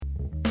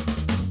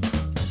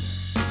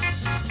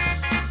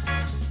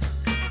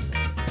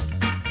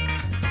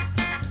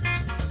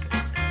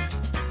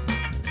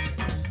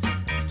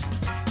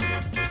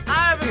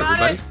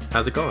everybody.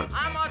 How's it going?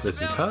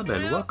 This is Hub,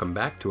 and welcome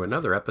back to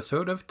another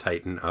episode of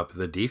Tighten Up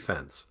the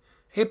Defense,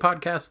 a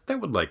podcast that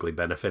would likely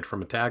benefit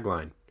from a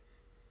tagline.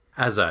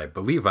 As I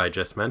believe I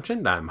just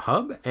mentioned, I'm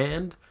Hub,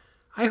 and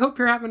I hope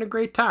you're having a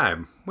great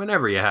time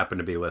whenever you happen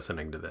to be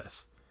listening to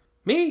this.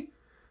 Me?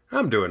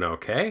 I'm doing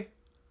okay.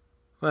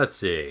 Let's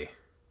see.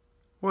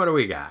 What do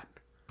we got?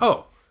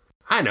 Oh,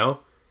 I know.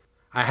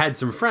 I had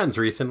some friends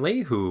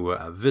recently who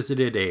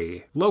visited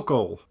a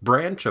local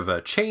branch of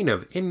a chain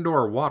of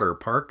indoor water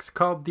parks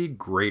called the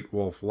Great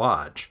Wolf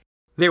Lodge.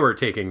 They were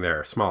taking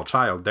their small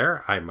child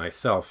there. I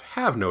myself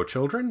have no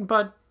children,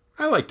 but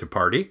I like to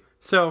party,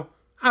 so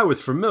I was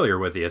familiar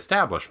with the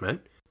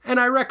establishment, and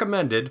I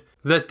recommended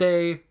that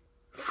they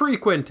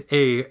frequent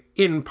a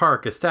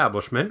in-park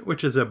establishment,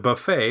 which is a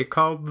buffet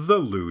called the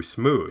Loose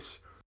Moose.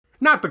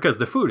 Not because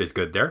the food is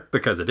good there,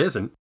 because it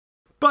isn't,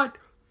 but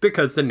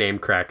because the name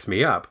cracks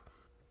me up.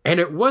 And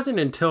it wasn't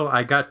until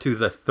I got to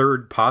the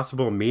third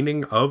possible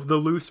meaning of the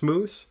Loose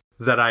Moose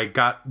that I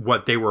got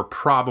what they were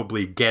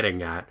probably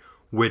getting at,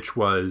 which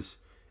was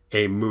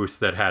a moose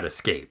that had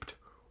escaped.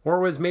 Or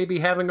was maybe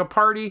having a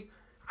party?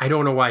 I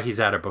don't know why he's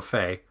at a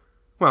buffet.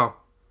 Well,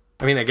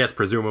 I guess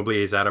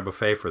presumably he's at a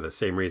buffet for the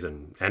same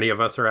reason any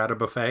of us are at a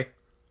buffet.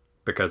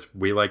 Because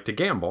we like to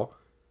gamble.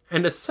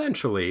 And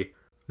essentially,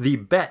 the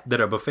bet that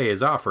a buffet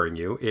is offering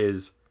you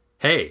is,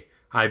 hey,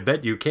 I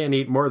bet you can't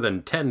eat more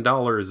than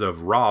 $10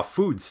 of raw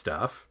food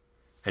stuff.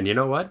 And you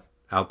know what?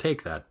 I'll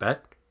take that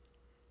bet.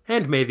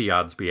 And may the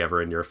odds be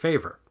ever in your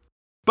favor.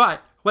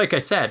 But, like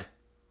I said,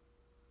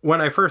 when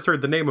I first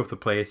heard the name of the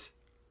place,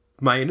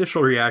 my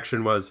initial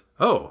reaction was,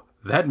 oh,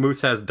 that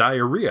moose has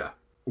diarrhea.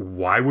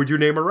 Why would you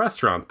name a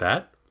restaurant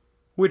that?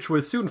 Which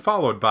was soon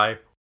followed by,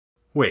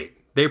 wait,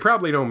 they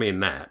probably don't mean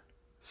that.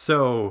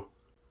 So,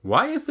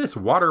 why is this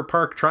water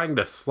park trying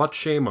to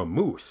slut-shame a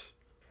moose?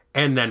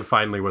 And then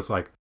finally was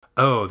like,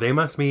 oh, they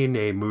must mean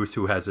a moose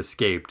who has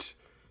escaped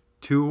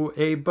to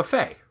a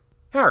buffet.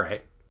 All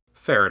right,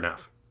 fair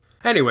enough.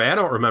 Anyway, I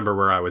don't remember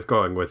where I was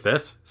going with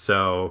this,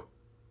 so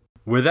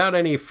without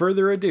any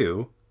further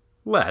ado,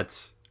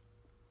 let's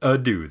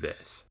do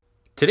this.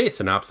 Today's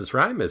synopsis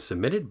rhyme is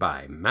submitted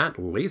by Matt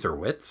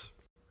Laserwitz.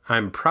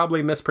 I'm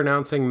probably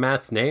mispronouncing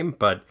Matt's name,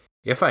 but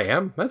if I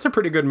am, that's a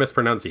pretty good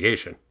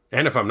mispronunciation.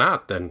 And if I'm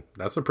not, then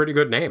that's a pretty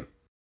good name.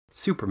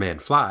 Superman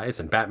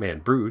flies and Batman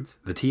broods.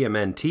 The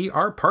TMNT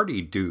are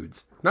party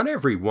dudes. Not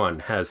everyone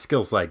has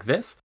skills like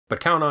this, but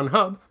count on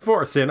Hub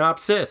for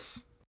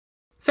synopsis.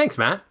 Thanks,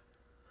 Matt.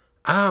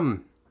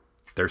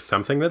 There's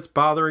something that's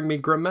bothering me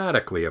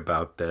grammatically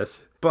about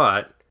this,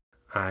 but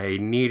I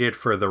need it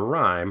for the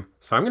rhyme,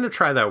 so I'm going to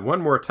try that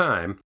one more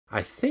time.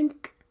 I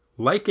think,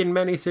 like in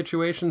many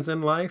situations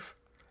in life,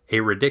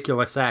 a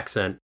ridiculous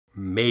accent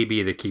may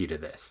be the key to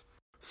this.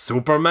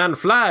 Superman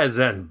flies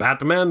and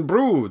Batman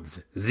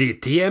broods. The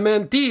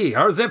TMNT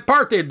are the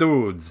party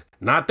dudes.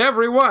 Not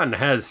everyone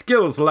has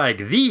skills like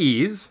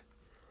these,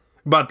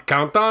 but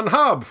count on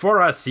Hub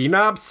for a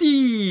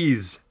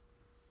synopsis.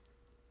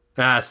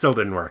 Still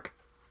didn't work.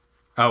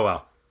 Oh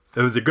well.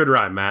 It was a good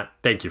rhyme, Matt.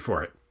 Thank you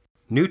for it.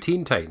 New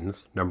Teen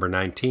Titans, number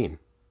 19.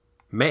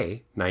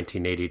 May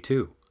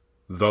 1982.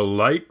 The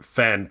Light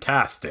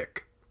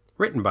Fantastic.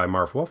 Written by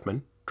Marv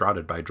Wolfman,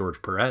 drafted by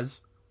George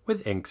Perez,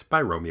 with inks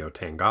by Romeo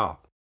Tanghal.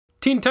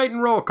 Teen Titan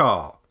Roll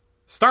Call.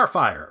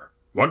 Starfire,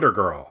 Wonder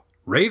Girl,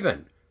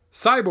 Raven,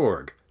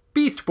 Cyborg,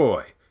 Beast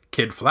Boy,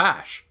 Kid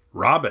Flash,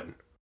 Robin.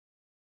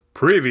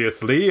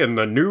 Previously in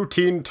the New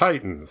Teen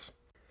Titans.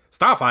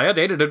 Starfire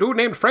dated a dude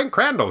named Frank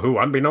Crandall, who,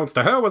 unbeknownst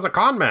to her, was a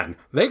con man.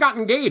 They got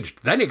engaged,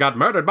 then he got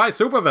murdered by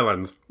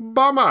supervillains.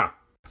 Bummer.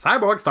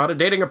 Cyborg started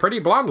dating a pretty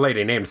blonde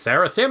lady named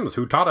Sarah Sims,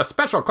 who taught a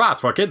special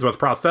class for kids with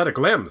prosthetic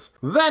limbs.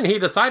 Then he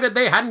decided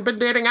they hadn't been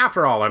dating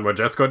after all and were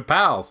just good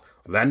pals.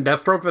 Then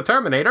Deathstroke the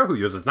Terminator, who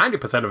uses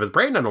 90% of his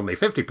brain and only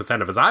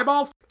 50% of his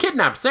eyeballs,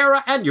 kidnapped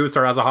Sarah and used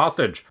her as a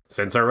hostage.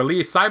 Since her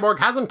release, Cyborg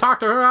hasn't talked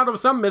to her out of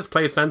some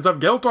misplaced sense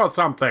of guilt or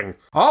something.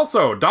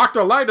 Also,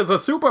 Dr. Light is a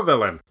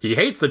supervillain. He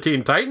hates the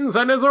Teen Titans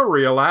and is a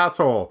real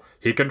asshole.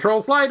 He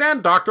controls Light,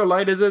 and Dr.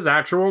 Light is his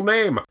actual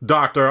name,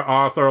 Dr.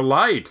 Arthur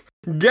Light.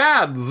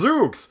 Gad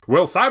Zooks!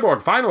 Will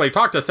Cyborg finally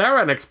talk to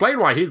Sarah and explain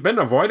why he's been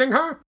avoiding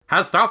her?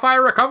 Has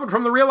Starfire recovered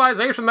from the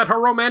realization that her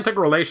romantic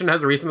relation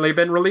has recently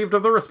been relieved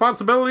of the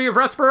responsibility of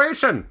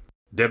respiration?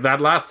 Did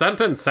that last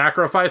sentence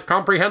sacrifice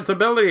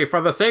comprehensibility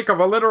for the sake of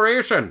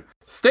alliteration?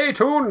 Stay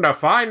tuned to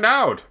find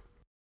out!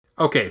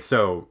 Okay,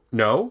 so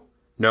no,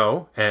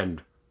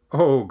 and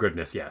oh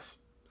goodness, yes.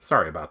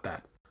 Sorry about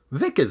that.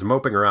 Vic is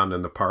moping around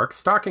in the park,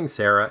 stalking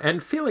Sarah,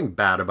 and feeling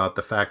bad about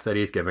the fact that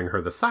he's giving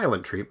her the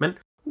silent treatment,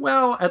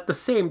 while at the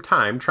same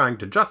time trying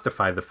to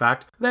justify the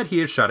fact that he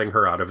is shutting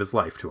her out of his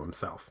life to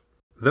himself.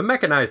 The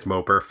mechanized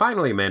moper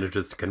finally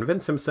manages to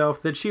convince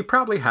himself that she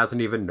probably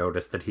hasn't even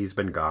noticed that he's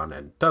been gone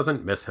and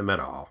doesn't miss him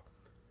at all.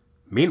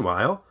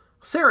 Meanwhile,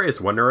 Sarah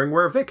is wondering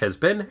where Vic has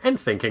been and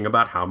thinking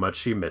about how much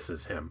she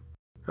misses him.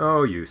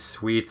 Oh, you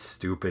sweet,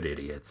 stupid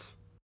idiots.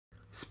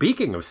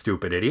 Speaking of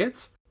stupid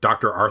idiots,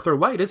 Dr. Arthur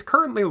Light is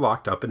currently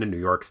locked up in a New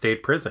York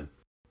State prison.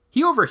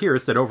 He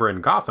overhears that over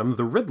in Gotham,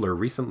 the Riddler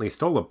recently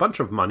stole a bunch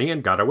of money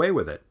and got away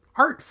with it.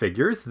 Art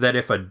figures that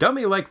if a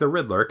dummy like the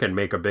Riddler can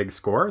make a big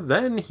score,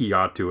 then he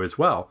ought to as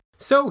well.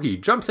 So he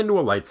jumps into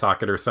a light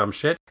socket or some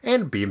shit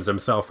and beams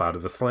himself out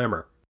of the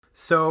slammer.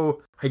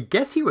 So, I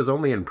guess he was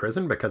only in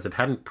prison because it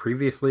hadn't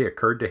previously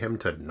occurred to him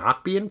to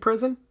not be in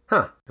prison?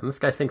 Huh, and this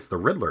guy thinks the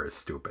Riddler is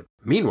stupid.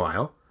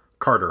 Meanwhile,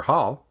 Carter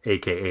Hall,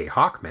 aka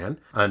Hawkman,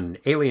 an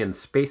alien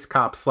space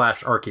cop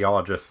slash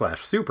archaeologist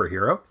slash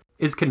superhero,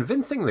 is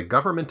convincing the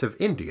government of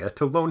India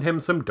to loan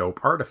him some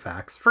dope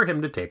artifacts for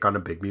him to take on a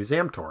big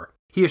museum tour.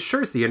 He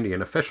assures the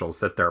Indian officials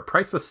that their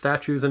priceless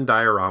statues and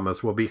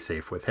dioramas will be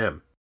safe with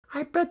him.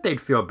 I bet they'd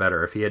feel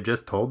better if he had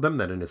just told them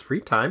that in his free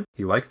time,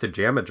 he likes to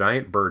jam a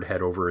giant bird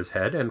head over his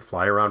head and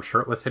fly around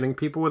shirtless hitting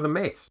people with a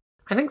mace.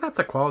 I think that's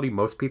a quality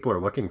most people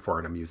are looking for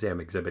in a museum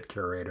exhibit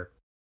curator.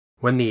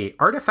 When the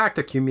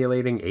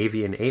artifact-accumulating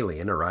avian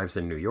alien arrives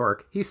in New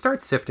York, he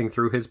starts sifting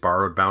through his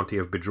borrowed bounty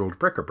of bejeweled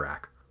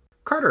bric-a-brac.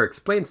 Carter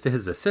explains to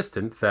his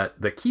assistant that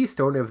the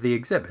keystone of the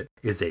exhibit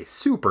is a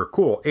super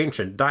cool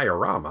ancient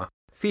diorama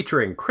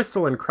featuring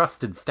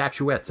crystal-encrusted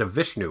statuettes of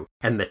Vishnu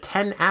and the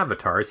 10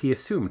 avatars he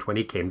assumed when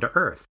he came to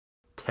Earth.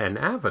 10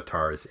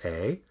 avatars,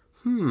 eh?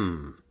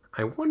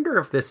 I wonder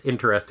if this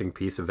interesting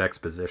piece of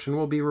exposition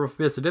will be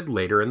revisited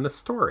later in the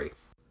story.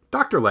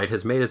 Dr. Light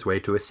has made his way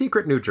to a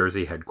secret New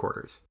Jersey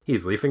headquarters.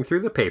 He's leafing through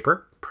the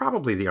paper,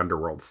 probably the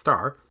Underworld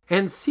Star,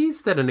 and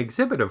sees that an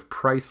exhibit of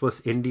priceless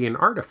Indian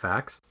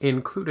artifacts,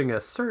 including a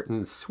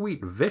certain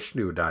sweet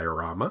Vishnu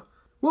diorama,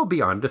 will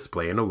be on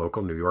display in a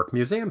local New York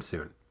museum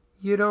soon.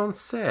 You don't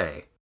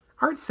say.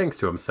 Art thinks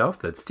to himself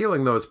that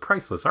stealing those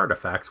priceless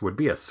artifacts would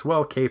be a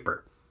swell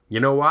caper. You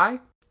know why?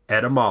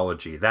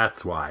 Etymology,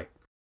 that's why.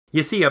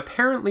 You see,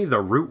 apparently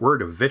the root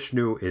word of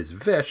Vishnu is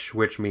Vish,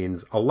 which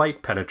means a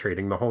light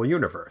penetrating the whole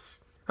universe.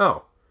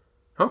 Oh,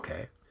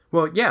 okay.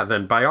 Well, yeah,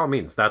 then by all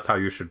means, that's how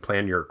you should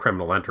plan your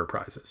criminal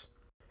enterprises.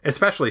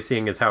 Especially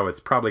seeing as how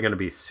it's probably going to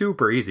be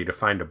super easy to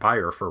find a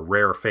buyer for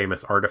rare,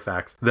 famous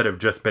artifacts that have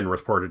just been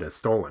reported as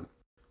stolen.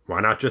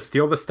 Why not just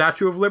steal the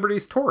Statue of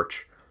Liberty's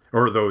torch?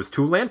 Or those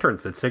 2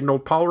 lanterns that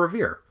signaled Paul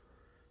Revere?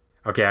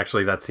 Okay,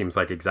 actually, that seems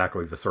like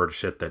exactly the sort of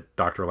shit that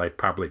Dr. Light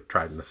probably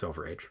tried in the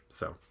Silver Age,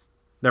 so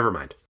never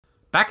mind.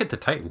 Back at the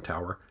Titan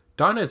Tower,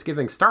 Donna is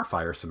giving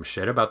Starfire some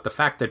shit about the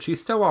fact that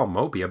she's still all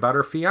mopey about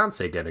her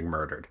fiancé getting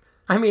murdered.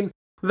 I mean,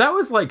 that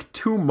was like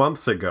 2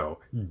 months ago.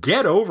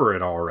 Get over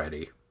it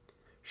already.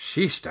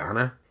 Sheesh,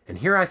 Donna. And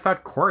here I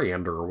thought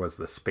Coriander was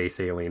the space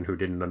alien who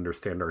didn't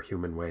understand our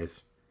human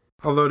ways.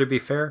 Although, to be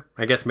fair,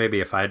 I guess maybe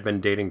if I had been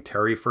dating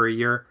Terry for a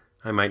year,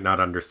 I might not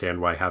understand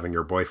why having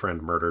your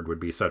boyfriend murdered would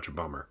be such a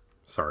bummer.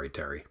 Sorry,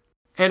 Terry.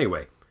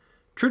 Anyway,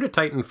 true to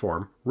Titan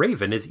form,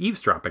 Raven is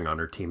eavesdropping on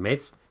her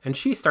teammates, and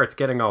she starts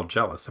getting all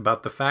jealous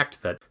about the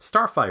fact that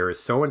Starfire is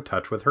so in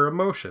touch with her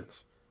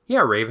emotions.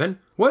 Yeah, Raven,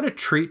 what a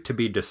treat to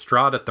be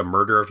distraught at the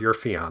murder of your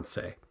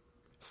fiancé.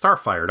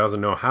 Starfire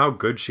doesn't know how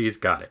good she's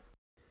got it.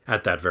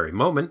 At that very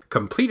moment,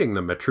 completing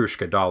the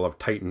Matryoshka doll of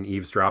Titan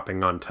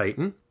eavesdropping on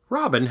Titan,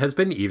 Robin has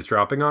been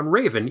eavesdropping on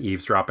Raven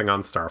eavesdropping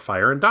on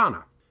Starfire and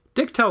Donna.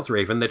 Dick tells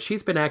Raven that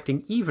she's been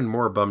acting even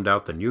more bummed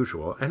out than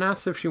usual and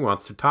asks if she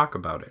wants to talk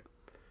about it.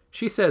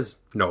 She says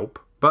nope,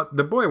 but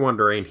the boy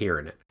wonder ain't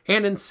hearing it,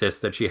 and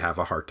insists that she have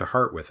a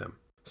heart-to-heart with him.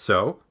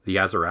 So, the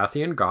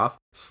Azarathian goth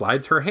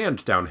slides her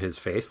hand down his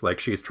face like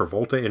she's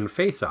Travolta in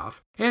Face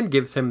Off, and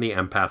gives him the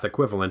empath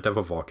equivalent of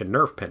a Vulcan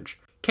nerve pinch,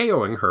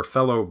 KOing her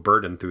fellow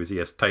bird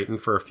enthusiast Titan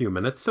for a few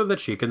minutes so that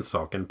she can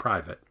sulk in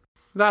private.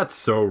 That's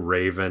so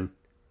Raven.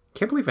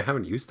 Can't believe I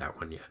haven't used that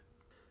one yet.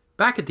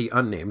 Back at the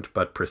unnamed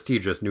but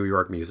prestigious New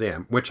York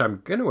Museum, which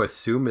I'm going to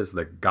assume is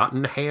the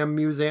Gottenham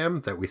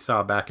Museum that we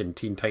saw back in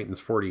Teen Titans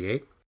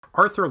 48,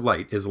 Arthur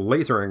Light is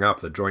lasering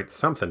up the joint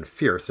something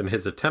fierce in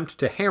his attempt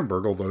to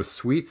hamburgle those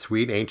sweet,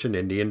 sweet ancient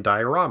Indian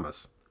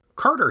dioramas.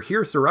 Carter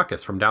hears the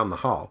ruckus from down the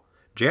hall,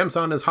 jams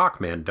on his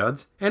Hawkman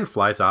duds, and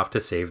flies off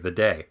to save the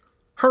day.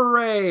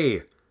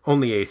 Hooray!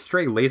 Only a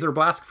stray laser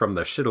blast from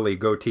the shittily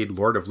goateed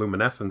Lord of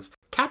Luminescence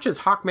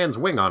catches Hawkman's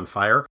wing on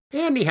fire,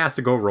 and he has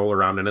to go roll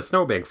around in a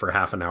snowbank for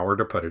half an hour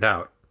to put it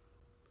out.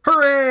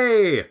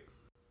 Hooray!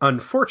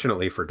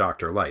 Unfortunately for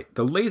Dr. Light,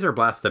 the laser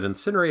blast that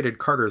incinerated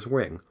Carter's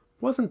wing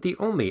wasn't the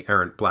only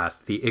errant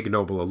blast the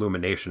ignoble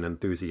illumination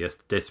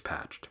enthusiast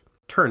dispatched.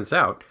 Turns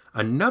out,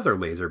 another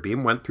laser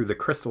beam went through the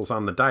crystals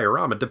on the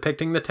diorama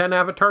depicting the 10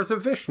 avatars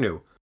of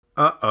Vishnu.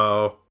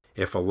 Uh-oh.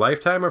 If a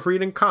lifetime of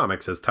reading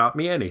comics has taught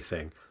me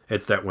anything,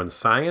 it's that when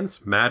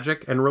science,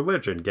 magic, and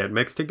religion get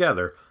mixed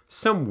together,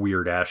 some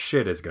weird-ass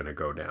shit is gonna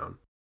go down.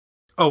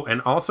 Oh, and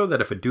also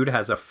that if a dude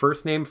has a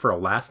first name for a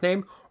last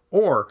name,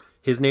 or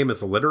his name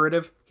is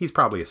alliterative, he's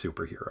probably a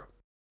superhero.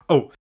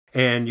 Oh,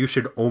 and you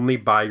should only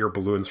buy your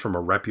balloons from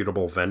a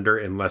reputable vendor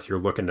unless you're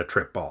looking to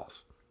trip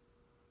balls.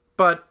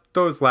 But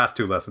those last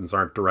 2 lessons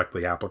aren't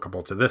directly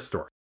applicable to this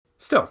story.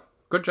 Still,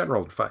 good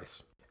general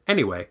advice.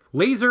 Anyway,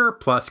 laser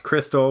plus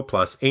crystal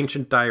plus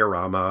ancient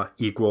diorama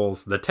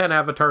equals the 10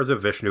 avatars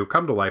of Vishnu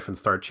come to life and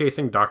start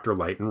chasing Dr.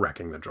 Light and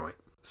wrecking the joint.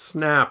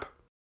 Snap.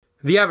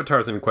 The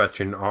avatars in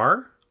question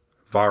are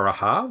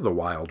Varaha, the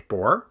wild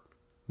boar,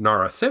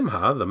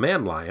 Narasimha, the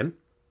man lion,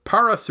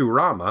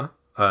 Parasurama,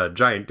 a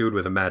giant dude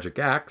with a magic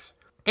axe,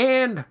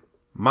 and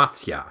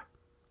Matsya,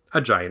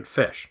 a giant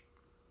fish.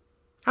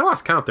 I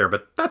lost count there,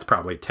 but that's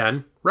probably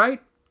 10,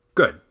 right?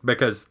 Good,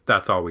 because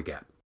that's all we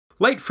get.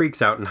 Light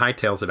freaks out and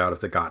hightails it out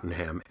of the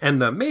Gottenham,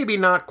 and the maybe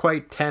not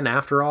quite 10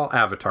 after all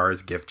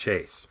avatars give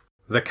chase.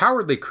 The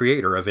cowardly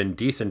creator of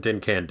indecent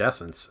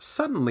incandescence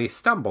suddenly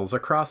stumbles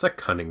across a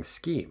cunning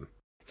scheme.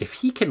 If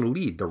he can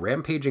lead the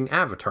rampaging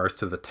avatars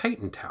to the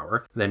Titan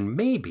Tower, then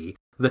maybe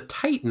the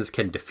Titans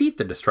can defeat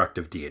the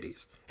destructive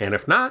deities. And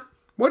if not,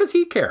 what does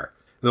he care?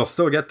 They'll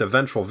still get the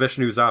vengeful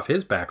Vishnus off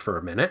his back for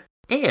a minute.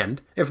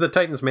 And if the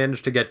Titans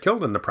manage to get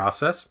killed in the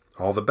process,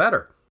 all the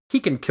better. He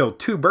can kill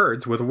 2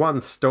 birds with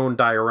 1 stone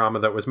diorama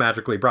that was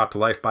magically brought to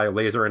life by a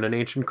laser and an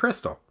ancient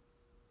crystal.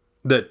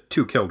 The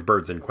 2 killed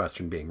birds in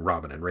question being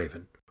Robin and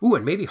Raven. Ooh,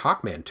 and maybe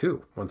Hawkman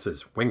too, once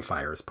his wing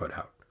fire is put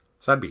out.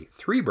 So that'd be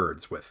 3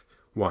 birds with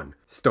 1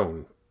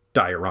 stone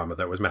diorama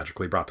that was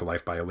magically brought to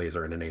life by a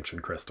laser and an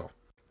ancient crystal.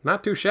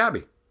 Not too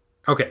shabby.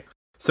 Okay,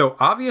 so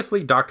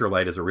obviously Dr.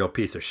 Light is a real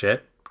piece of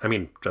shit. I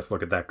mean, just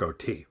look at that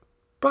goatee.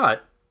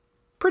 But,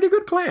 pretty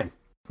good plan.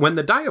 When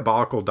the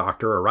diabolical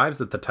doctor arrives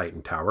at the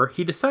Titan Tower,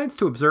 he decides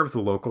to observe the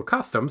local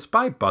customs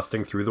by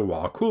busting through the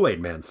wall Kool-Aid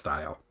Man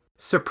style.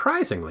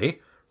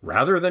 Surprisingly,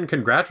 rather than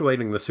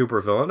congratulating the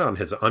supervillain on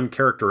his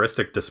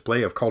uncharacteristic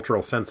display of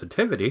cultural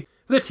sensitivity,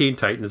 the Teen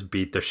Titans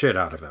beat the shit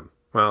out of him.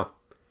 Well,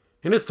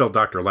 it is still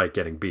Dr. Light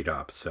getting beat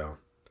up, so...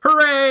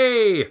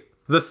 Hooray!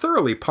 The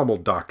thoroughly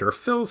pummeled doctor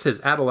fills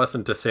his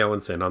adolescent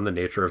assailants in on the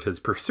nature of his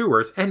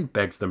pursuers and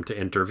begs them to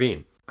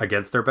intervene.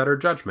 Against their better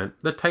judgment,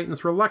 the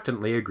Titans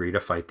reluctantly agree to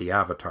fight the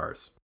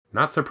Avatars.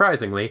 Not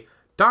surprisingly,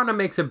 Donna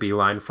makes a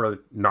beeline for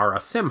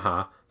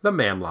Narasimha, the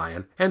man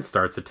lion, and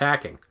starts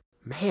attacking.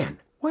 Man,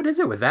 what is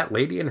it with that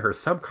lady and her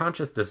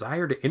subconscious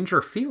desire to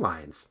injure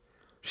felines?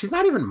 She's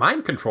not even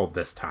mind-controlled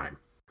this time.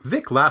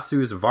 Vic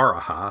lassos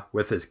Varaha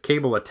with his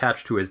cable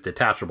attached to his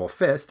detachable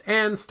fist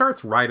and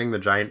starts riding the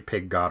giant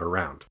pig god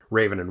around.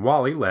 Raven and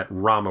Wally let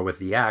Rama with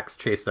the axe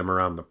chase them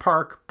around the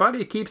park, but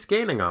he keeps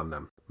gaining on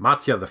them.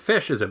 Matsya the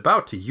fish is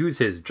about to use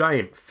his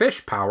giant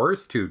fish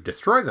powers to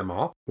destroy them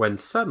all, when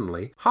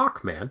suddenly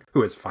Hawkman,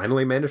 who has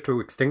finally managed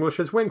to extinguish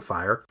his wing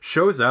fire,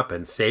 shows up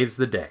and saves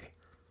the day.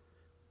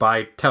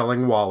 By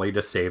telling Wally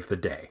to save the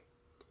day.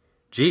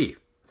 Gee,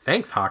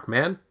 thanks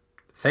Hawkman.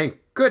 Thank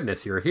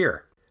goodness you're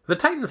here. The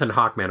Titans and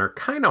Hawkman are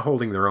kinda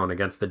holding their own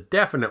against the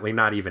definitely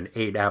not even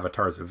 8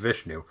 avatars of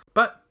Vishnu,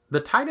 but the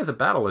tide of the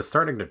battle is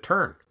starting to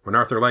turn. When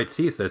Arthur Light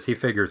sees this, he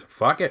figures,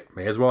 fuck it,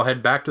 may as well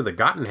head back to the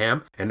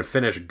Gottenham and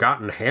finish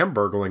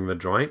Gottenhamburgling the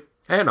joint,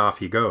 and off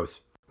he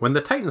goes. When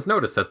the Titans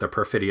notice that the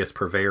perfidious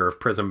purveyor of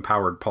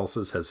prism-powered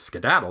pulses has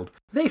skedaddled,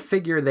 they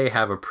figure they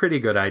have a pretty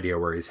good idea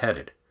where he's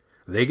headed.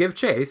 They give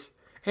chase,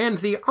 and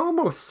the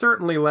almost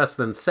certainly less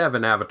than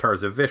 7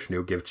 avatars of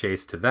Vishnu give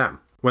chase to them.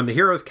 When the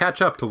heroes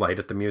catch up to Light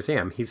at the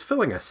museum, he's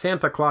filling a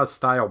Santa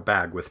Claus-style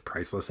bag with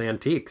priceless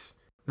antiques.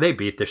 They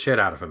beat the shit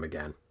out of him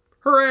again.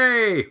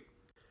 Hooray!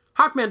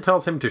 Hawkman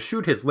tells him to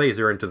shoot his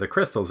laser into the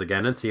crystals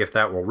again and see if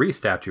that will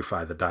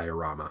re-statuefy the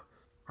diorama.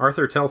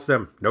 Arthur tells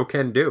them no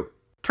can do.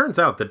 Turns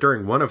out that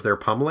during one of their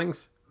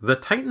pummelings, the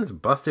Titans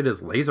busted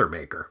his laser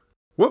maker.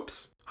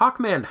 Whoops!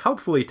 Hawkman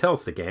helpfully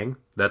tells the gang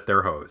that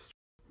they're hosed.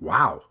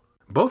 Wow!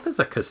 Both as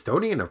a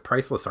custodian of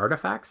priceless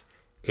artifacts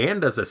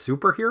and as a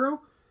superhero,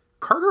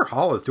 Carter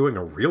Hall is doing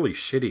a really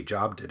shitty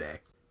job today.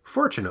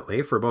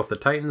 Fortunately for both the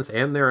Titans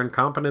and their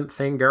incompetent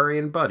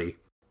Thangarian buddy,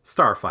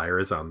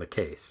 Starfire is on the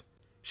case.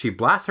 She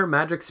blasts her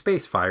magic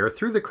space fire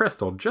through the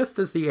crystal just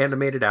as the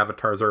animated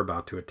avatars are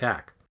about to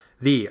attack.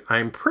 The,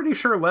 I'm pretty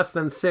sure less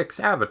than 6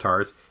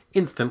 avatars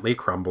instantly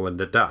crumble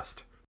into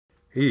dust.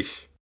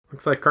 Eesh.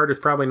 Looks like Carter's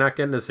probably not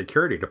getting a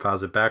security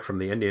deposit back from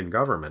the Indian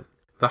government.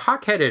 The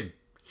hawk-headed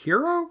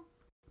hero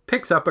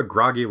picks up a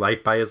groggy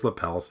Light by his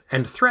lapels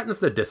and threatens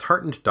the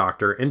disheartened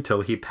doctor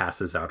until he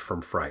passes out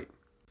from fright.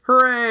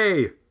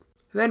 Hooray!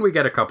 Then we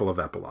get a couple of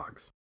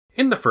epilogues.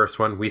 In the first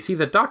one, we see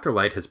that Dr.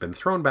 Light has been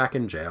thrown back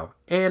in jail,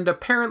 and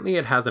apparently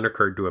it hasn't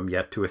occurred to him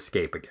yet to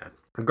escape again.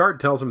 A guard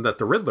tells him that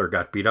the Riddler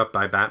got beat up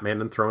by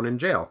Batman and thrown in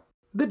jail.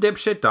 The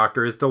dipshit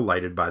doctor is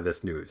delighted by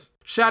this news.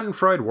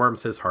 Schadenfreude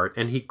warms his heart,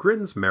 and he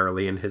grins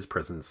merrily in his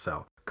prison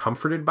cell,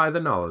 comforted by the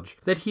knowledge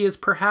that he is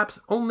perhaps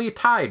only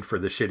tied for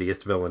the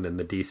shittiest villain in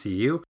the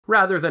DCU,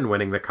 rather than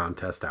winning the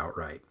contest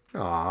outright.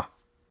 Aww.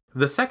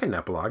 The second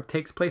epilogue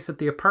takes place at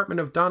the apartment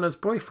of Donna's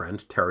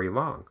boyfriend, Terry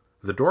Long.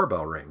 The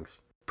doorbell rings.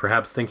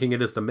 Perhaps thinking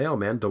it is the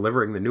mailman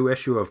delivering the new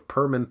issue of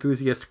Perm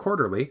Enthusiast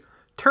Quarterly,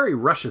 Terry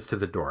rushes to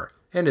the door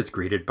and is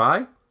greeted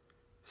by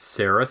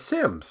Sarah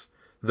Sims,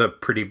 the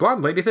pretty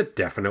blonde lady that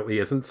definitely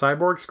isn't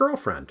Cyborg's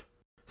girlfriend.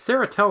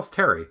 Sarah tells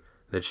Terry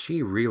that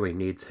she really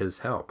needs his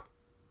help.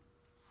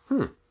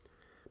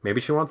 Maybe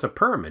she wants a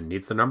perm and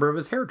needs the number of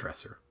his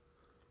hairdresser.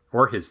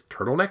 Or his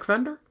turtleneck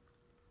vendor?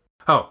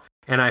 Oh,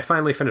 and I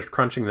finally finished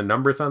crunching the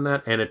numbers on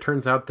that, and it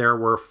turns out there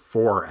were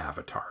 4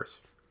 avatars.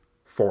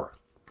 4.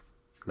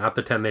 Not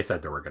the 10 they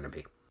said there were going to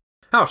be.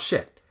 Oh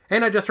shit,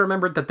 and I just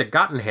remembered that the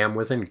Gottenham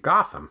was in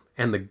Gotham,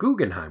 and the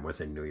Guggenheim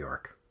was in New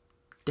York.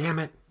 Damn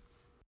it,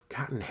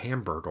 gotten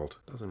hamburgled.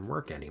 Doesn't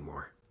work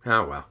anymore.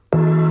 Oh well.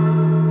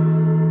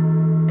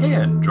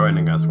 And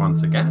joining us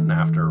once again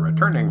after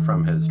returning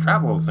from his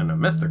travels in a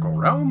mystical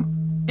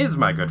realm is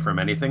my good for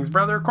many things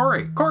brother,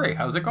 Corey. Corey,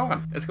 how's it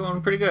going? It's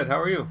going pretty good. How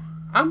are you?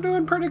 I'm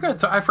doing pretty good.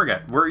 So I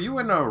forget, were you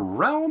in a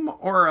realm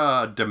or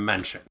a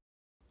dimension?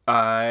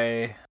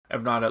 I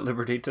am not at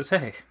liberty to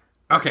say.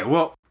 Okay,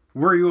 well,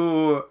 were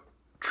you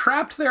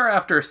trapped there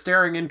after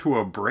staring into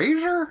a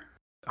brazier?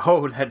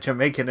 Oh, that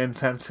Jamaican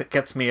incense, it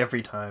gets me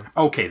every time.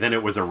 Okay, then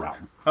it was a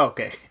realm.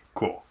 Okay.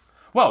 Cool.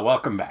 Well,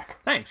 welcome back.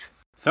 Thanks.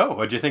 So,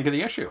 what'd you think of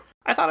the issue?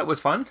 I thought it was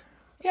fun.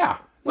 Yeah,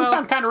 you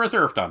sound kind of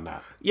reserved on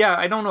that. Yeah,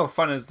 I don't know if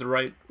fun is the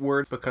right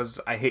word because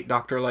I hate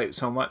Dr. Light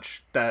so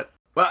much that...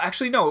 Well,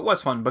 actually, no, it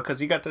was fun because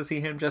you got to see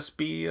him just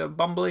be a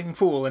bumbling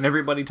fool and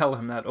everybody tell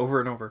him that over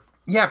and over.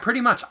 Yeah,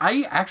 pretty much.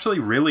 I actually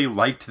really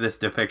liked this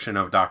depiction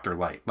of Dr.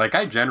 Light. Like,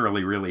 I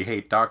generally really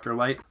hate Dr.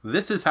 Light.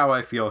 This is how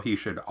I feel he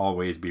should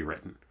always be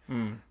written.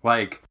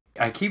 Like,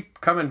 I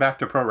keep coming back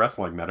to pro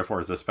wrestling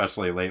metaphors,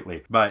 especially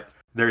lately, but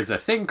there's a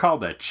thing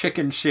called a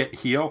chicken shit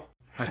heel.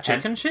 A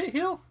chicken shit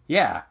heel?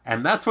 Yeah,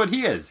 and that's what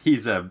he is.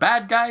 He's a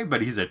bad guy,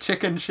 but he's a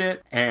chicken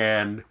shit,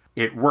 and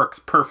it works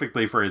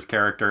perfectly for his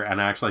character,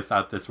 and I actually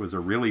thought this was a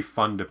really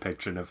fun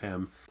depiction of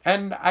him.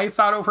 And I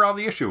thought overall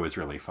the issue was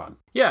really fun.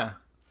 Yeah.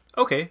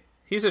 Okay.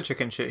 He's a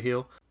chicken shit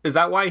heel. Is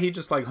that why he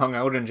just, like, hung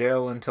out in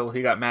jail until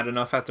he got mad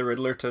enough at the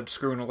Riddler to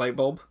screw in a light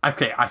bulb?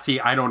 Okay,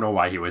 I don't know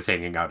why he was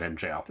hanging out in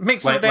jail. It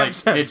makes no damn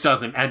sense. It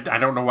doesn't. And I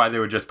don't know why they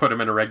would just put him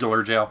in a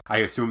regular jail. I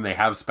assume they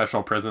have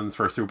special prisons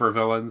for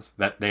supervillains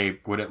that they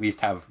would at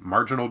least have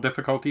marginal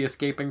difficulty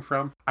escaping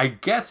from. I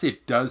guess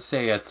it does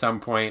say at some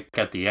point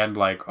at the end,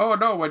 like, oh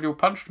no, when you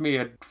punched me,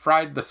 it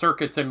fried the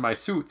circuits in my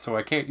suit, so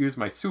I can't use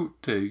my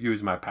suit to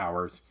use my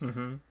powers.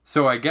 Mm-hmm.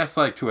 So I guess,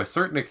 like, to a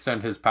certain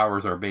extent, his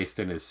powers are based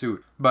in his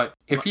suit. But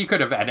if he could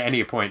have at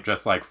any point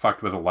just, like,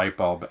 fucked with a light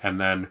bulb, and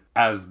then,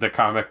 as the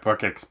comic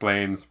book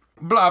explains,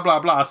 blah, blah,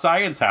 blah,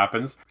 science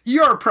happens,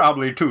 you're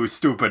probably too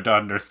stupid to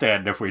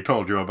understand if we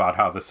told you about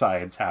how the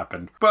science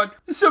happened. But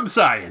some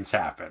science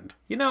happened.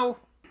 You know,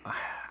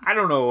 I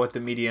don't know what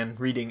the median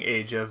reading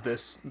age of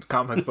this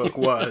comic book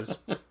was,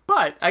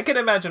 but I can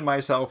imagine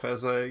myself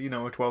as a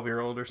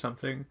 12-year-old or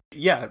something.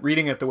 Yeah,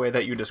 reading it the way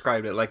that you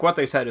described it. Like, what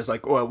they said is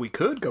like, well, we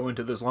could go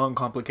into this long,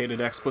 complicated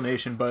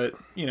explanation, but,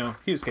 he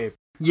escaped.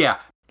 Yeah.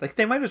 Like,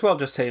 they might as well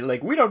just say,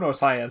 like, we don't know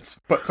science,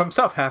 but some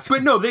stuff happened.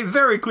 But no, they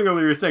very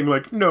clearly are saying,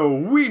 like, no,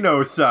 we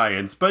know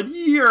science, but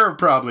you're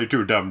probably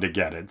too dumb to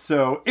get it,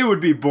 so it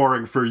would be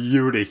boring for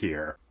you to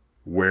hear.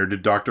 Where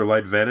did Dr.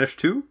 Light vanish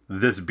to?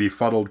 This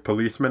befuddled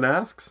policeman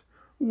asks.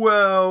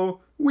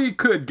 Well, we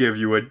could give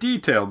you a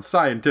detailed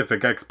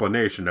scientific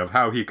explanation of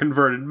how he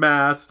converted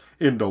mass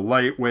into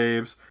light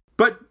waves,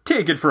 but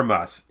take it from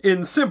us.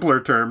 In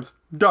simpler terms,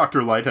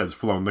 Dr. Light has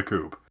flown the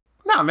coop.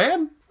 Nah,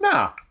 man.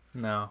 Nah.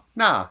 No.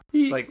 Nah.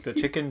 It's like the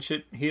chicken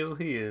shit heel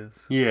he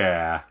is.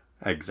 Yeah,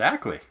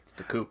 exactly.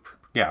 The coop.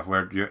 Yeah,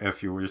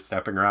 if you were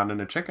stepping around in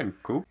a chicken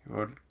coop, you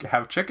would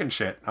have chicken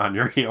shit on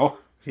your heel.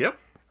 Yep.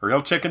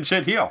 Real chicken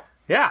shit heel.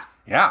 Yeah.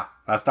 Yeah,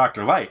 that's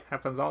Dr. Light.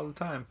 Happens all the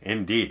time.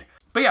 Indeed.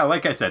 But yeah,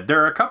 like I said,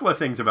 there are a couple of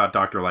things about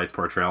Dr. Light's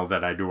portrayal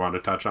that I do want to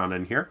touch on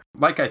in here.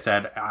 Like I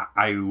said,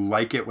 I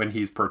like it when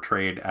he's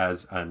portrayed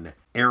as an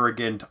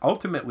arrogant,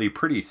 ultimately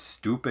pretty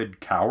stupid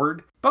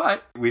coward.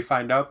 But we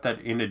find out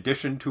that in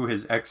addition to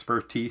his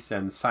expertise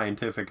and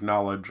scientific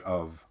knowledge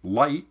of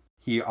light,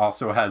 he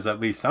also has at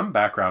least some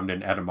background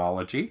in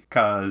etymology,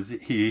 because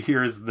he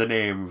hears the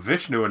name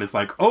Vishnu and is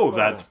like, oh,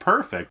 that's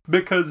perfect,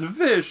 because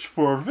Vish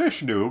for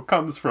Vishnu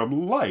comes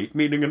from light,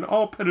 meaning an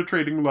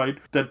all-penetrating light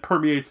that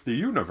permeates the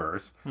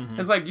universe. Mm-hmm.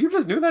 It's like, you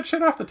just knew that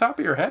shit off the top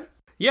of your head?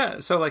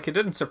 Yeah, so, like, it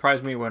didn't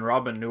surprise me when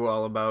Robin knew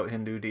all about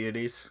Hindu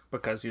deities,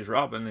 because he's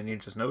Robin and he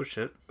just knows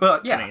shit. Well,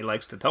 yeah. And he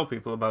likes to tell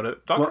people about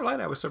it. Dr. Light,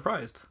 I was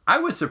surprised. I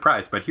was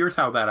surprised, but here's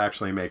how that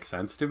actually makes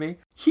sense to me.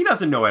 He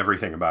doesn't know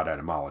everything about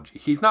etymology.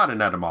 He's not an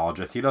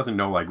etymologist. He doesn't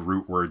know, like,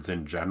 root words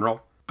in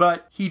general.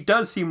 But he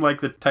does seem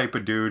like the type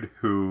of dude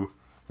who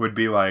would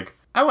be like,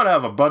 I want to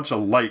have a bunch of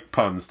light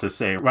puns to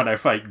say when I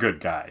fight good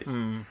guys.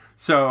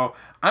 So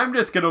I'm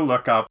just going to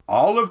look up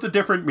all of the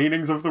different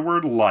meanings of the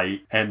word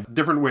light and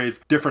different ways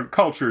different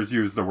cultures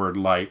use the word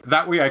light.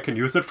 That way I can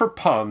use it for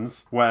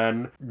puns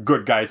when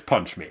good guys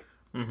punch me.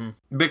 Mm-hmm.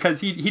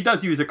 Because he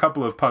does use a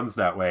couple of puns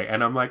that way.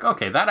 And I'm like,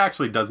 okay, that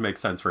actually does make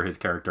sense for his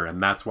character.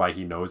 And that's why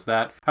he knows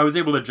that. I was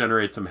able to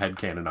generate some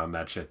headcanon on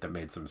that shit that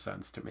made some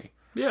sense to me.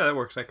 Yeah, that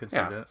works. I could see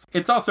that.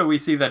 It's also, we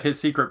see that his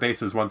secret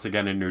base is once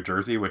again in New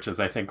Jersey, which is,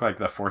 I think, like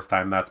the 4th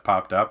time that's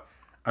popped up.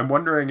 I'm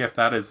wondering if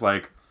that is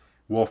like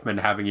Wolfman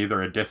having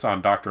either a diss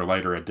on Dr.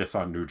 Light or a diss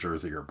on New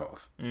Jersey or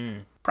both.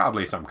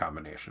 Probably some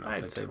combination of the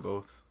two. I'd say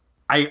both.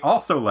 I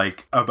also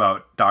like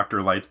about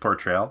Dr. Light's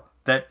portrayal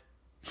that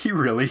he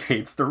really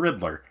hates the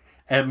Riddler.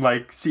 And,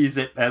 like, sees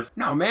it as,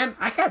 no, man,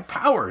 I got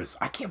powers.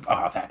 I can't,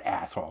 that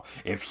asshole.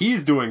 If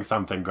he's doing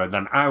something good,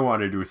 then I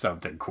want to do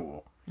something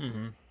cool.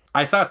 Mm-hmm.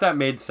 I thought that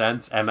made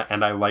sense, and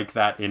I like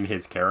that in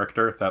his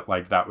character, that,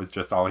 like, that was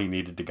just all he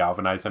needed to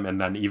galvanize him.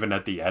 And then even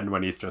at the end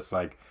when he's just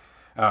like,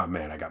 Oh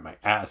man, I got my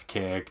ass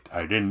kicked.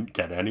 I didn't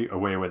get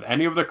away with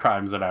any of the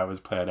crimes that I was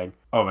planning.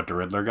 Oh, but the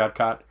Riddler got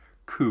caught?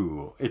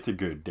 Cool. It's a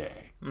good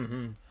day.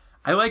 Mm-hmm.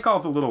 I like all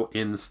the little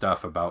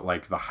stuff about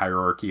like the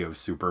hierarchy of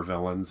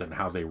supervillains and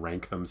how they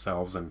rank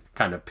themselves and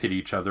kind of pit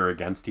each other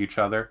against each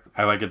other.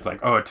 I like it's like,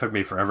 oh, it took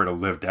me forever to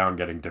live down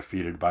getting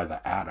defeated by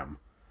the Atom.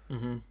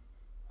 Mm-hmm.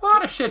 A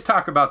lot of shit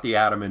talk about the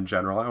Atom in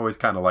general. I always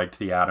kind of liked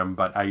the Atom,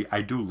 but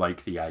I do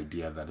like the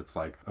idea that it's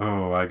like,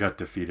 oh, I got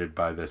defeated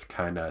by this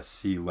kind of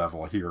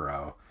C-level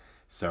hero.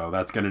 So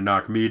that's going to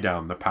knock me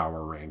down the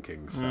power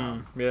rankings.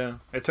 So. Yeah.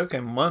 It took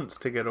him months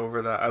to get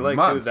over that. I like,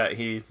 too, that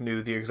he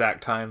knew the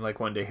exact time. Like,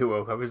 one day he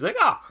woke up. He's like,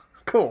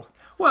 cool.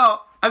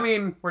 Well, I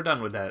mean... We're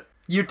done with that.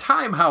 You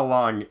time how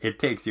long it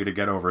takes you to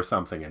get over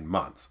something in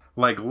months.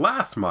 Like,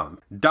 last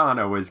month,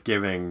 Donna was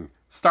giving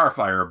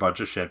Starfire a bunch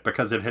of shit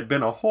because it had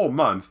been a whole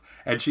month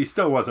and she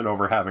still wasn't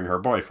over having her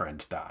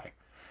boyfriend die.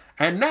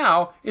 And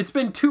now, it's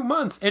been 2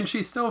 months and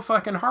she's still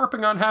fucking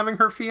harping on having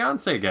her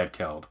fiancé get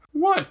killed.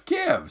 What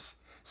gives?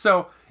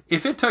 So,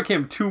 if it took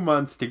him 2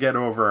 months to get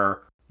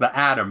over the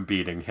Atom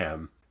beating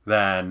him,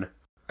 then...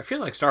 I feel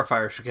like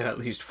Starfire should get at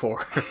least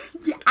 4.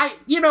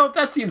 Yeah,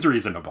 that seems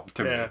reasonable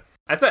to me.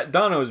 I thought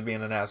Donna was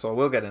being an asshole.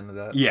 We'll get into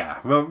that. Yeah,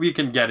 well, we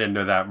can get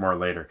into that more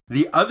later.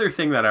 The other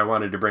thing that I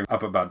wanted to bring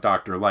up about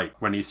Dr. Light,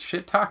 when he's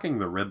shit-talking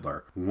the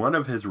Riddler, one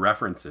of his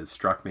references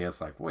struck me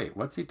as like, wait,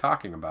 what's he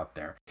talking about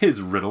there?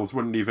 His riddles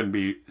wouldn't even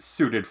be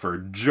suited for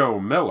Joe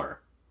Miller.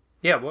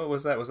 Yeah, what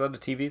was that? Was that a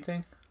TV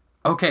thing?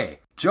 Okay,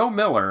 Joe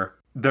Miller...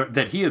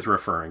 that he is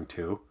referring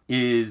to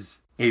is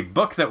a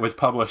book that was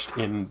published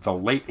in the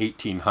late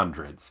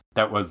 1800s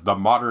that was The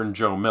Modern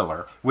Joe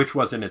Miller, which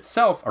was in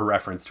itself a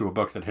reference to a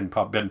book that had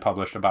been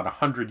published about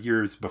 100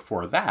 years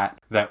before that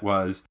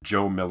was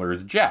Joe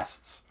Miller's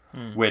Jests,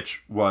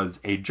 which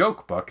was a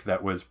joke book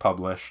that was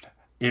published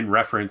in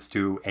reference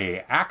to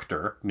a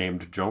actor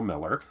named Joe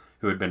Miller,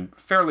 who had been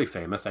fairly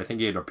famous. I think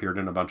he had appeared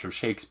in a bunch of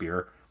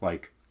Shakespeare,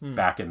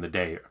 back in the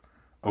day,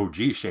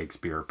 OG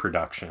Shakespeare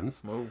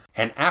productions. Whoa.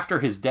 And after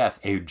his death,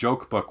 a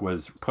joke book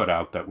was put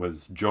out that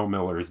was Joe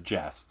Miller's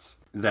Jests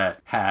that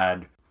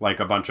had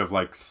a bunch of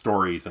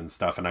stories and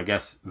stuff. And I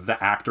guess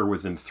the actor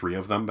was in 3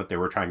 of them, but they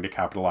were trying to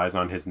capitalize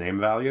on his name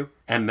value.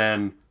 And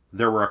then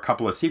there were a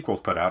couple of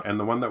sequels put out, and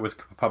the one that was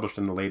published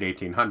in the late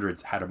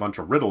 1800s had a bunch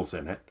of riddles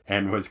in it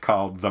and was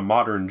called The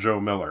Modern Joe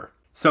Miller.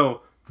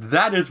 So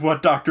that is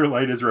what Dr.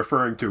 Light is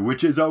referring to,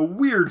 which is a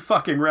weird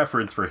fucking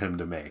reference for him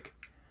to make.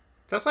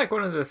 That's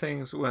one of the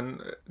things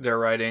when they're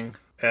writing,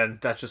 and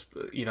that's just,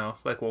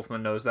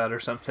 Wolfman knows that or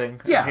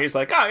something. Yeah. And he's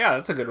like, oh, yeah,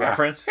 that's a good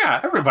reference. Yeah,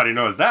 everybody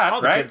knows that,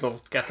 all right? All the kids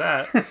will get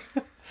that.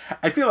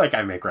 I feel like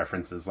I make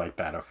references like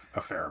that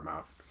a fair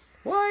amount.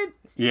 What?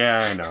 Yeah,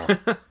 I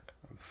know.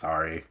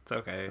 Sorry. It's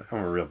okay. I'm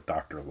a real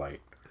Dr.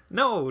 Light.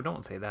 No,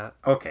 don't say that.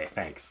 Okay,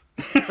 thanks.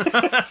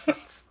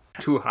 It's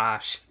too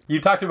harsh. You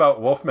talked about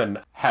Wolfman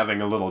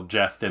having a little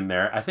jest in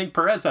there. I think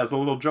Perez has a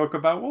little joke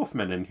about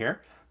Wolfman in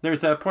here.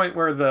 There's a point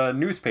where the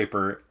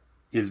newspaper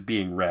is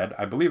being read.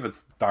 I believe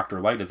it's Dr.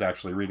 Light is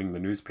actually reading the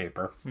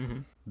newspaper.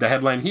 Mm-hmm. The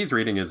headline he's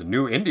reading is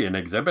New Indian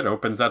Exhibit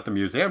Opens at the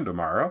Museum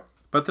Tomorrow.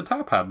 But the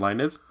top headline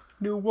is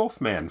New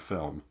Wolfman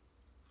Film.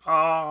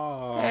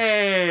 Oh.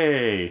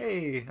 Hey.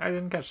 Hey, I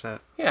didn't catch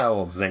that. Yeah, a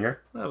little zinger.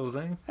 A little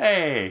zing.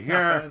 Hey,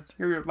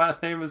 your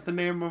last name is the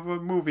name of a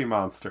movie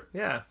monster.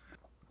 Yeah.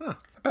 Huh.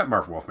 I bet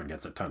Marv Wolfman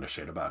gets a ton of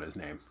shit about his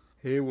name.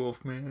 Hey,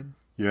 Wolfman.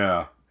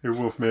 Yeah. Hey,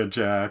 Wolfman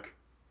Jack.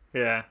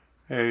 Yeah.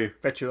 Hey.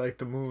 Bet you like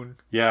the moon.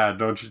 Yeah,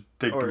 don't you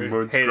think the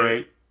moon's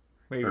great?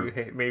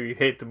 Maybe you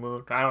hate the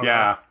moon. I don't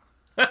know.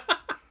 Yeah.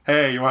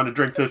 Hey, you want to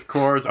drink this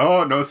Coors?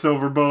 Oh, no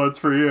silver bullets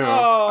for you.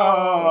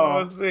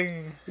 Oh.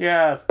 Zing.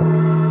 Yeah.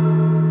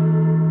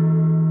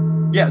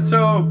 Yeah,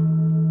 so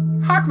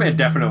Hawkman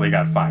definitely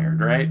got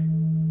fired, right?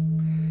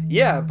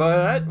 Yeah,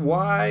 but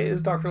why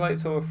is Dr. Light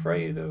so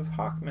afraid of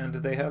Hawkman?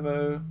 Did they have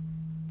a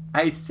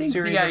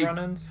series of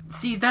run-ins?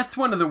 See, that's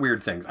one of the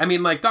weird things. I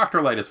mean,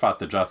 Dr. Light has fought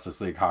the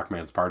Justice League.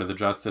 Hawkman's part of the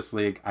Justice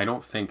League. I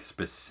don't think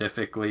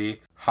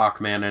specifically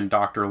Hawkman and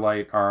Dr.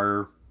 Light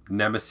are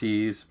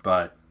nemeses,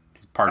 but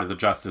part of the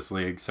Justice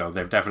League, so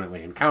they've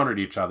definitely encountered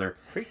each other.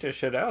 Freaked his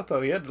shit out,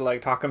 though. He had to,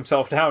 talk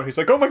himself down. He's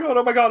like, oh my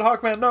god,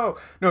 Hawkman, no!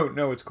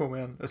 No, it's cool,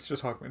 man. It's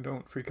just Hawkman.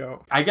 Don't freak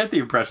out. I get the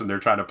impression they're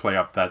trying to play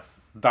up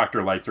that's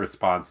Dr. Light's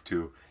response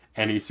to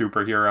any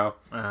superhero.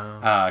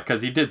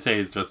 Because he did say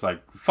he's just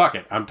like, fuck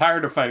it. I'm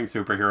tired of fighting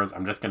superheroes.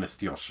 I'm just going to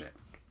steal shit.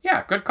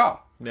 Yeah, good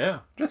call. Yeah.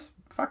 Just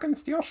fucking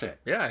steal shit.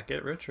 Yeah,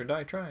 get rich or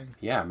die trying.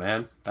 Yeah,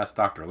 man. That's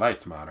Dr.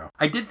 Light's motto.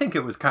 I did think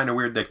it was kind of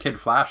weird that Kid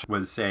Flash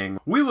was saying,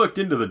 we looked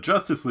into the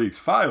Justice League's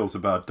files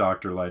about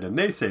Dr. Light, and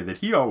they say that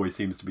he always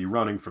seems to be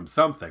running from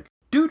something.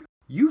 Dude,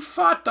 you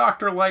fought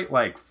Dr. Light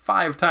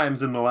 5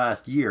 times in the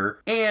last year,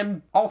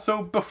 and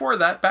also before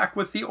that back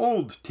with the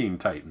old Teen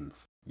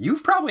Titans.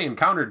 You've probably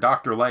encountered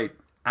Dr. Light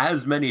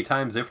as many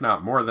times, if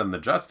not more, than the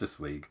Justice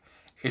League.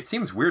 It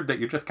seems weird that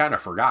you just kind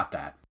of forgot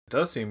that. It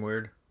does seem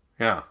weird.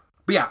 Yeah.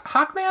 But yeah,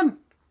 Hawkman,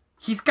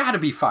 he's got to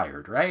be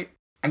fired, right?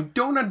 I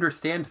don't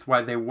understand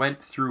why they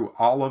went through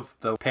all of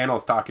the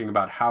panels talking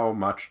about how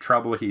much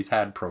trouble he's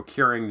had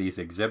procuring these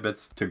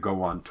exhibits to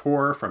go on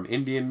tour from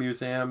Indian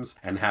museums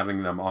and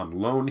having them on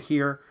loan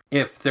here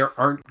if there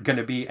aren't going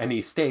to be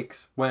any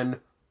stakes when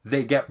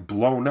they get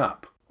blown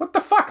up. What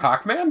the fuck,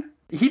 Hawkman?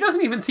 He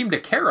doesn't even seem to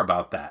care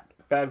about that.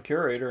 Bad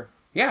curator.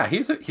 Yeah,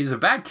 he's a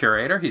bad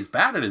curator. He's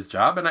bad at his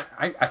job, and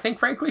I think,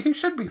 frankly, he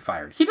should be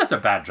fired. He does a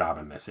bad job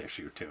in this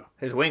issue, too.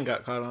 His wing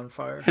got caught on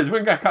fire. His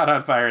wing got caught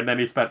on fire, and then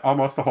he spent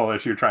almost the whole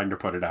issue trying to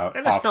put it out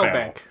in off a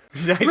panel.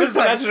 snowbank. I just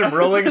imagine him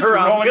rolling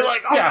around, be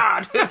like, oh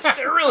yeah. God, it's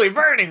really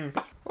burning.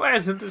 Why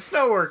isn't the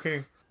snow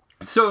working?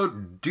 So,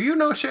 do you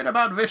know shit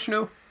about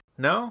Vishnu?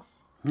 No?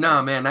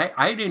 No, man,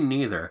 I didn't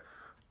either.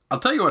 I'll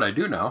tell you what I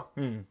do know.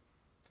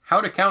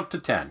 How to count to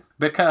 10.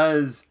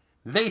 Because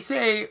they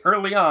say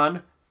early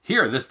on,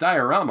 here, this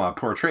diorama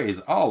portrays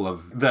all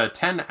of the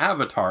 10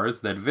 avatars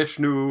that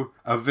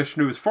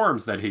Vishnu's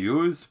forms that he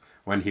used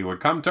when he would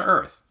come to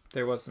Earth.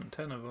 There wasn't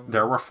 10 of them.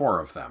 There were 4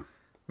 of them.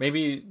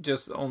 Maybe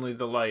just only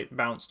the light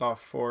bounced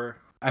off 4.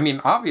 I mean,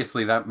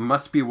 obviously that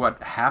must be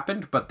what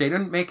happened, but they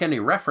didn't make any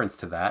reference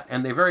to that,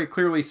 and they very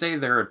clearly say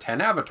there are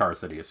 10 avatars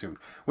that he assumed,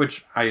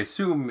 which I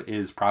assume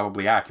is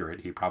probably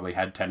accurate. He probably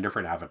had 10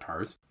 different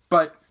avatars.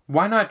 But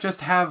why not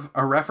just have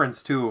a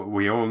reference to,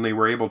 we only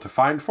were able to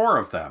find 4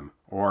 of them,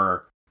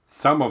 or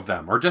some of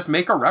them, or just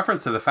make a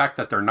reference to the fact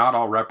that they're not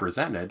all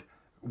represented?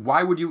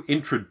 Why would you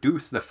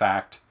introduce the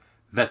fact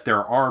that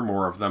there are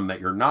more of them that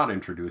you're not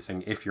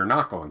introducing if you're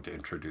not going to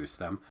introduce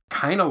them?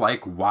 Kind of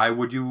like, why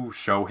would you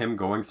show him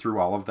going through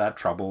all of that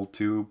trouble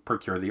to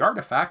procure the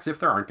artifacts if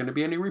there aren't going to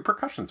be any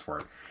repercussions for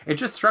it? It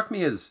just struck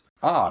me as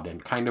odd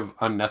and kind of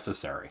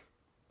unnecessary.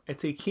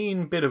 It's a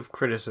keen bit of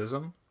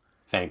criticism.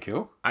 Thank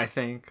you. I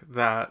think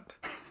that,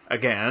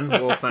 again,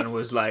 Wolfman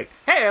was like,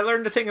 hey, I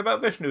learned a thing about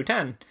Vishnu,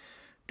 10.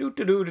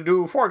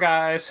 4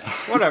 guys,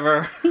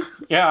 whatever.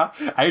 Yeah,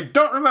 I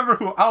don't remember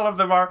who all of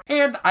them are,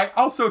 and I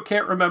also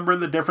can't remember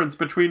the difference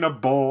between a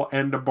bull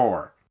and a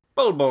boar.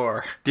 Bull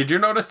boar. Did you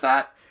notice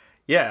that?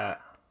 Yeah.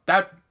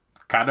 That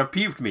kind of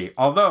peeved me.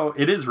 Although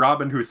it is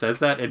Robin who says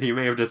that, and he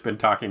may have just been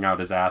talking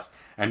out his ass,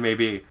 and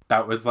maybe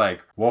that was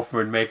like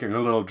Wolfman making a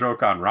little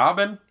joke on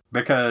Robin,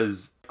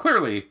 because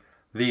clearly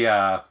the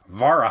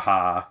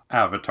Varaha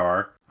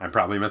avatar, I'm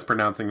probably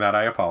mispronouncing that,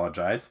 I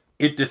apologize.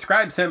 It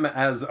describes him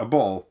as a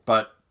bull,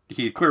 but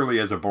he clearly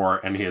is a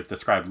boar, and he is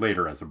described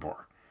later as a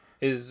boar.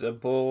 Is a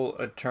bull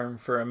a term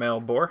for a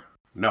male boar?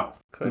 No.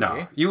 Could no.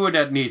 be. You would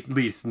at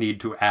least need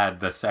to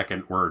add the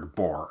second word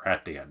boar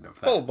at the end of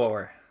that. Bull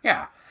boar.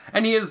 Yeah.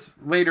 And he is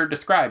later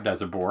described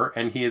as a boar,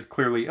 and he is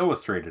clearly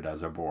illustrated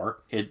as a boar.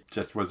 It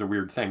just was a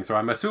weird thing. So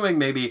I'm assuming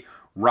maybe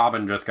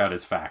Robin just got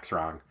his facts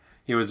wrong.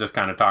 He was just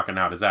kind of talking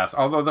out his ass.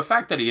 Although the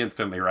fact that he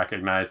instantly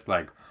recognized,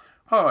 like,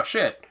 oh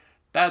shit,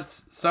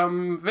 that's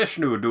some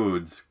Vishnu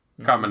dudes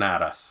coming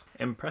at us.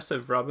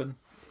 Impressive, Robin.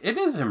 It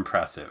is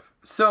impressive.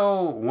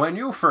 So, when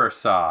you first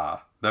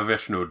saw the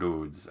Vishnu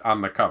dudes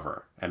on the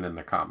cover and in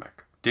the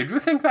comic, did you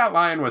think that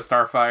lion was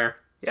Starfire?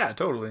 Yeah,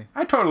 totally.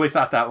 I totally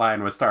thought that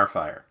lion was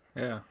Starfire.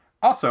 Yeah.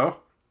 Also,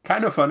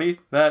 kind of funny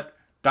that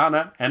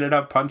Donna ended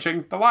up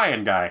punching the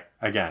lion guy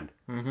again.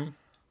 Mm-hmm.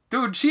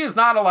 Dude, she is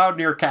not allowed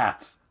near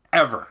cats.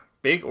 Ever.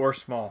 Big or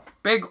small.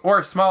 Big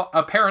or small,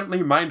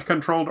 apparently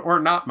mind-controlled or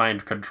not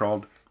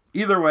mind-controlled.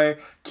 Either way,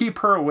 keep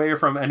her away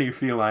from any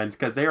felines,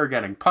 because they are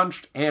getting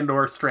punched and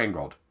or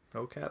strangled.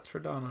 No cats for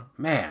Donna.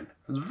 Man,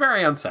 it was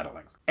very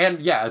unsettling. And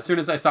yeah, as soon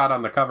as I saw it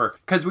on the cover,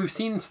 because we've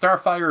seen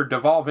Starfire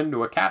devolve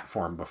into a cat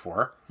form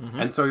before,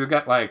 and so you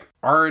get like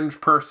orange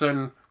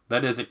person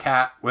that is a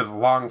cat with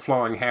long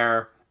flowing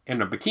hair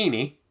in a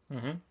bikini,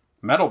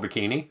 metal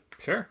bikini.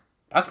 Sure.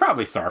 That's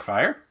probably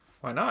Starfire.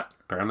 Why not?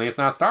 Apparently it's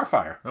not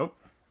Starfire. Nope.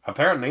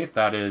 Apparently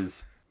that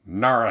is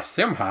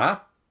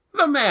Narasimha,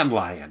 the man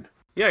lion.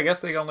 Yeah, I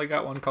guess they only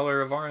got one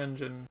color of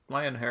orange and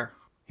lion hair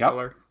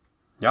color.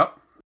 Yep.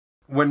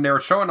 When they were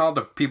showing all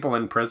the people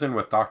in prison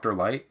with Dr.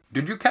 Light,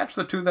 did you catch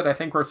the 2 that I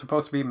think were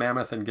supposed to be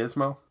Mammoth and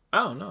Gizmo?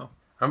 Oh, no.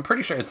 I'm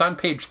pretty sure it's on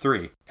page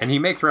 3, and he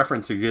makes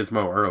reference to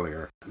Gizmo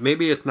earlier.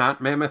 Maybe it's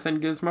not Mammoth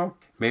and Gizmo.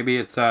 Maybe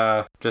it's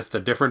just a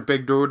different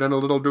big dude and a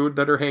little dude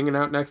that are hanging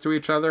out next to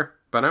each other.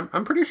 But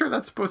I'm pretty sure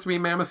that's supposed to be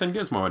Mammoth and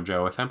Gizmo in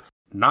jail with him,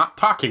 not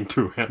talking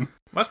to him.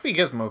 Must be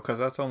Gizmo, because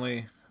that's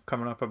only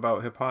coming up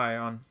about hip high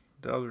on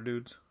the other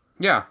dudes.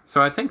 Yeah,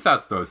 so I think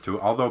that's those 2,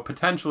 although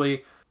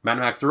potentially Mad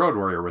Max the Road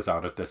Warrior was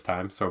out at this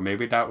time, so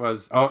maybe that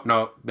was... Oh,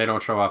 no, they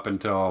don't show up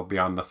until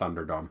Beyond the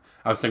Thunderdome.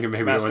 I was thinking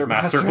maybe it was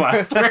Master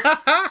Blaster.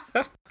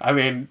 I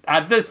mean,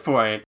 at this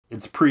point,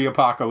 it's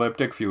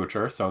pre-apocalyptic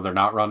future, so they're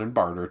not running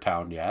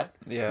Bartertown yet.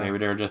 Yeah. Maybe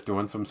they're just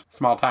doing some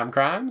small-time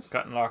crimes.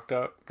 Got locked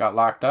up. Got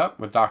locked up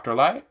with Dr.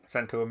 Light.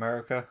 Sent to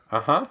America.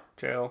 Uh-huh.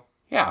 Jail.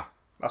 Yeah.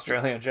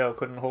 Australian jail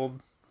couldn't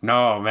hold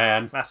No,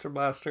 man. Master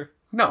Blaster.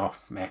 No,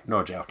 man.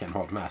 No jail can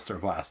hold Master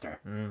Blaster.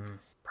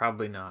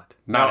 Probably not.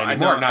 Not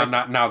anymore.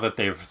 Now that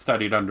they've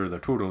studied under the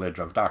tutelage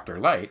of Dr.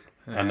 Light,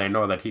 and they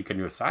know that he can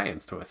use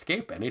science to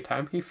escape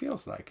anytime he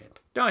feels like it.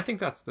 No, I think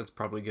that's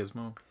probably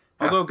Gizmo.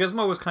 Although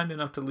Gizmo was kind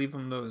enough to leave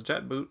him those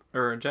jet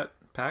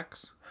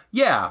packs.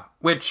 Yeah,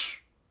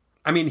 which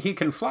I mean, he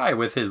can fly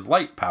with his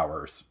light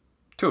powers,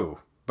 too.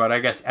 But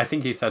I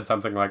think he said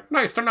something like,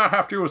 nice to not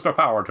have to use the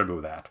power to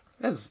do that.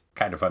 That's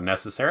kind of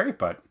unnecessary,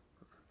 but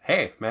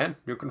hey, man,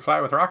 you can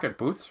fly with rocket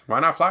boots. Why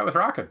not fly with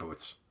rocket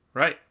boots?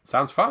 Right.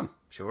 Sounds fun.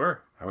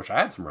 Sure. I wish I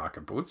had some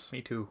rocket boots.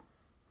 Me too.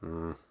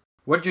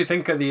 What did you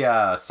think of the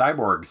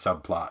cyborg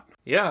subplot?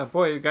 Yeah,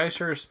 boy, the guy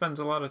sure spends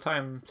a lot of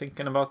time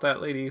thinking about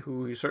that lady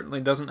who he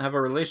certainly doesn't have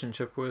a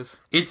relationship with.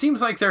 It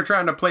seems like they're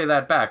trying to play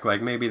that back,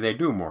 like maybe they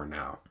do more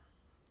now.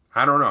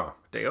 I don't know.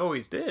 They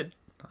always did.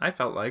 I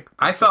felt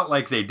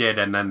like they did,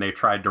 and then they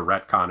tried to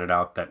retcon it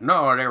out that,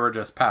 no, they were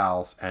just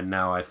pals, and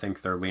now I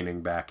think they're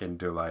leaning back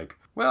into, like,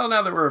 well,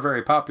 now that we're a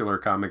very popular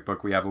comic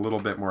book, we have a little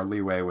bit more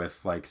leeway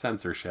with, like,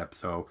 censorship,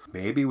 so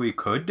maybe we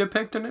could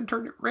depict an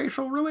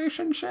interracial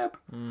relationship?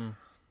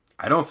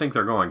 I don't think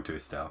they're going to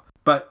still.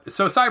 But,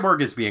 so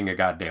Cyborg is being a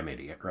goddamn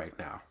idiot right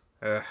now.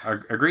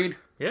 Agreed?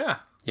 Yeah.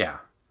 Yeah.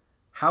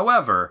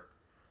 However,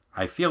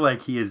 I feel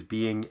like he is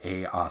being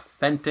a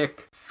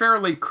authentic,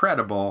 fairly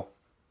credible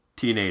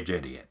teenage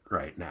idiot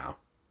right now.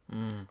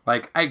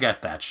 Like, I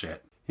get that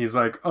shit. He's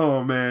like,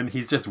 oh man,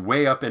 he's just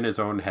way up in his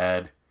own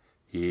head.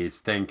 He's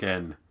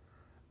thinking,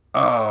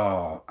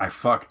 oh, I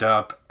fucked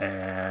up,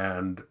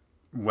 and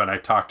when I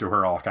talk to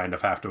her, I'll kind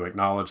of have to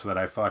acknowledge that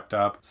I fucked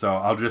up. So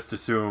I'll just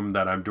assume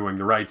that I'm doing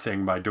the right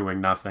thing by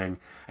doing nothing,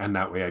 and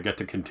that way I get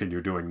to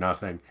continue doing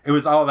nothing. It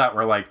was all that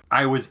where, like,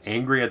 I was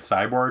angry at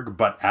Cyborg,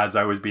 but as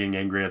I was being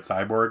angry at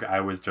Cyborg,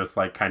 I was just,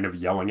 like, kind of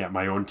yelling at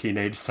my own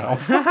teenage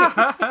self.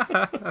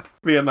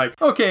 Being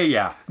like, okay,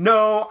 yeah,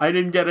 no, I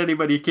didn't get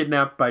anybody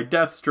kidnapped by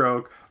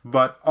Deathstroke,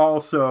 but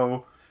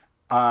also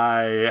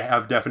I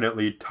have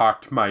definitely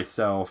talked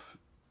myself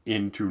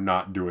into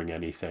not doing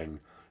anything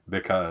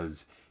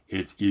because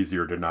it's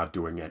easier to not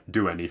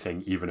do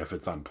anything, even if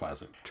it's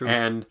unpleasant. True.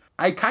 And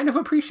I kind of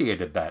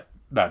appreciated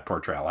that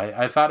portrayal.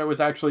 I thought it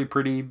was actually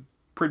pretty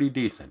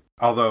decent,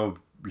 although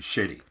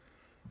shitty.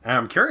 And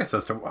I'm curious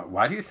as to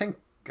why do you think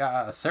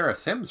Sarah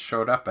Sims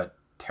showed up at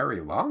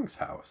Terry Long's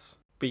house?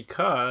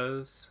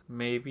 Because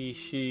maybe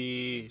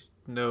she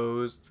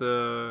knows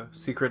the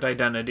secret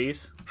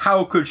identities.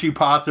 How could she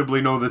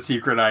possibly know the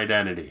secret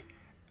identity?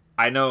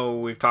 I know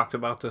we've talked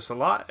about this a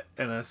lot,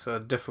 and it's a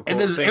difficult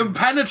thing. It is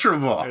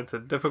impenetrable. It's a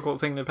difficult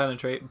thing to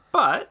penetrate,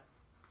 but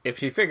if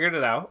she figured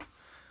it out,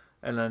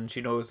 and then she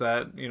knows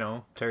that,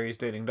 Terry's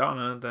dating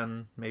Donna,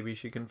 then maybe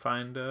she can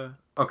find...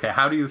 Okay,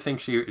 how do you think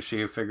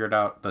she figured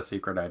out the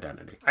secret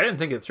identity? I didn't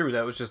think it through.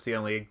 That was just the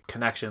only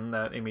connection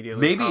that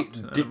immediately Maybe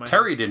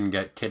Terry didn't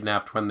get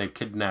kidnapped when they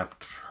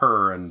kidnapped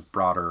her and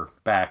brought her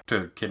back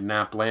to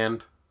Kidnap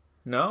Land?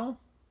 No?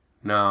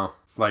 No.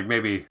 Like,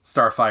 maybe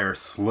Starfire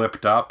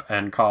slipped up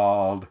and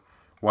called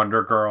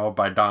Wonder Girl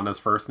by Donna's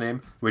first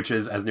name, which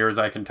is, as near as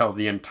I can tell,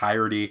 the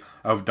entirety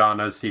of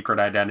Donna's secret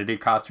identity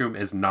costume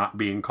is not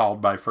being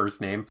called by first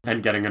name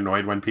and getting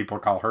annoyed when people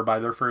call her by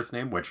their first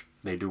name, which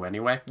they do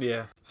anyway.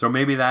 Yeah. So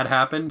maybe that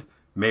happened.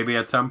 Maybe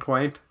at some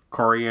point,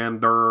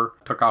 Coriander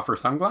took off her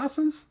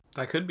sunglasses?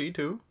 That could be,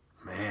 too.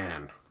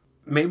 Man.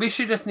 Maybe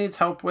she just needs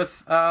help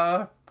with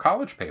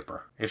college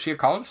paper. Is she a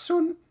college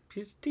student?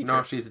 She's a teacher.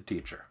 No, she's a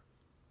teacher.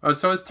 Oh,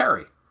 so is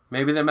Terry.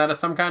 Maybe they met at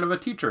some kind of a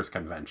teacher's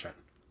convention.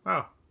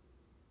 Oh.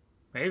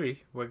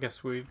 Maybe. Well, I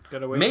guess we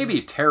gotta wait.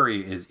 Maybe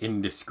Terry is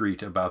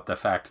indiscreet about the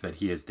fact that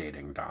he is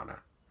dating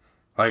Donna.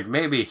 Like,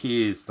 maybe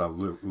he's the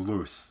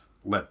loose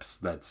lips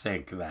that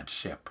sank that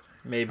ship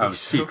Maybe of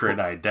secret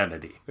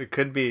identity. It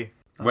could be.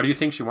 What do you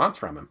think she wants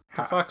from him?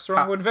 The fuck's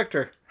wrong with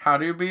Victor? How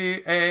do you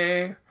be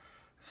a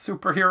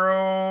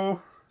superhero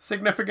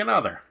significant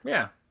other?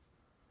 Yeah.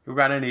 You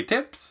got any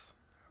tips,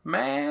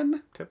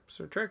 man?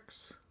 Tips or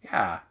tricks?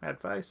 Yeah.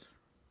 Advice?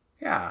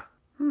 Yeah.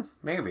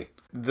 Maybe.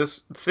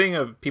 This thing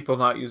of people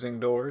not using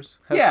doors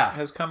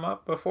has come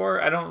up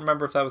before. I don't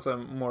remember if that was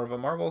more of a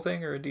Marvel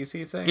thing or a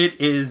DC thing. It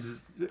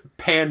is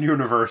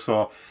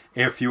pan-universal.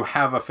 If you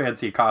have a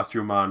fancy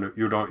costume on,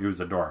 you don't use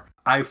a door.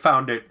 I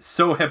found it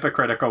so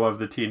hypocritical of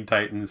the Teen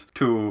Titans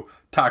to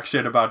talk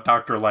shit about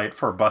Dr. Light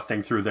for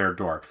busting through their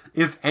door.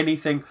 If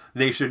anything,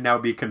 they should now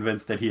be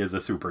convinced that he is a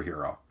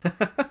superhero.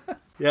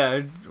 Yeah,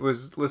 I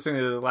was listening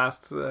to the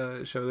last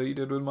show that you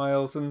did with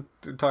Miles and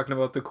talking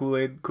about the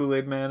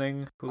Kool-Aid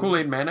Manning.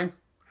 Kool-Aid Manning?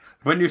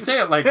 When you say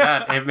it like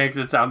that, it makes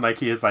it sound like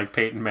he is like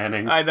Peyton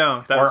Manning's I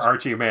know, or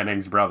Archie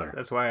Manning's brother.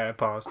 That's why I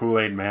paused.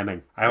 Kool-Aid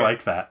Manning. I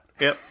like that.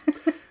 Yep.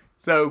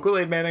 So,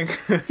 Kool-Aid Manning.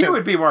 He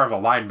would be more of a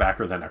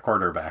linebacker than a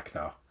quarterback,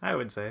 though. I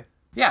would say.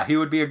 Yeah, he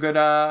would be a good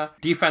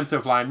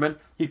defensive lineman.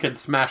 He could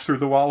smash through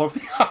the wall of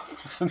the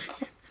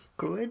offense.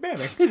 Kool-Aid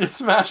Manning. He just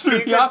smashed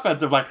through the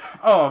offensive like,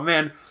 oh,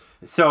 man.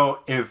 So,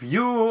 if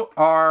you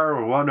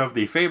are one of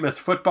the famous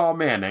football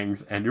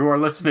Mannings and you are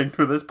listening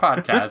to this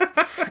podcast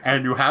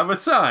and you have a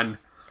son,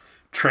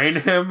 train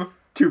him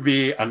to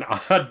be an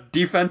odd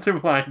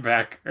defensive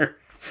linebacker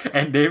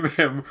and name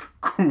him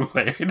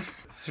Kool-Aid.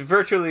 It's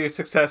virtually a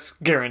success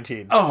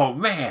guaranteed. Oh,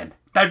 man.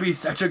 That'd be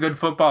such a good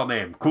football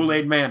name.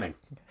 Kool-Aid Manning.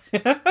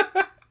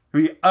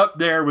 Be up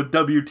there with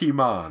W.T.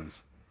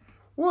 Mons.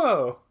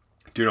 Whoa.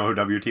 Do you know who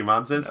W.T.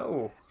 Mons is?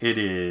 No. It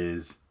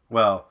is,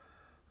 well,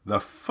 The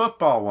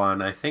football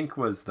one, I think,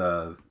 was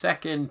the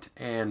second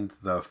and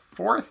the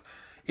fourth.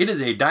 It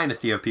is a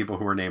dynasty of people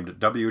who were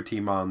named WT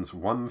Mons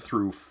 1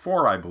 through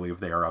 4, I believe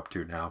they are up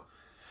to now.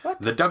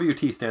 What? The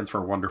WT stands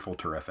for Wonderful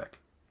Terrific.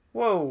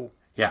 Whoa.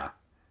 Yeah.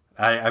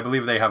 I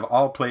believe they have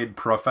all played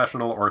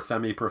professional or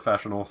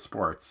semi-professional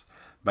sports.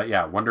 But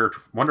yeah,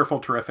 Wonderful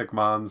Terrific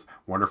Mons,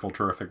 Wonderful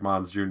Terrific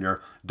Mons Jr.,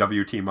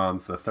 WT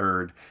Mons the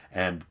third,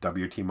 and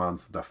WT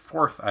Mons the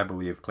fourth, I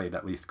believe, played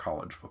at least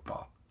college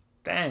football.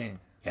 Dang.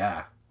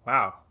 Yeah.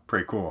 Wow.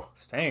 Pretty cool.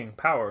 Staying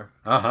power.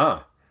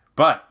 Uh-huh.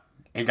 But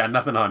ain't got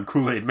nothing on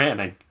Kool-Aid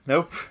Manning.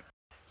 Nope.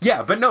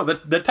 Yeah, but no,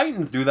 the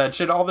Titans do that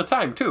shit all the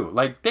time, too.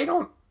 Like, they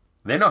know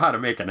how to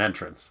make an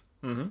entrance.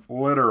 Mm-hmm.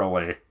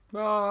 Literally.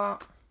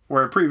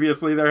 Where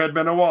previously there had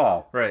been a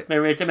wall. Right. They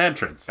make an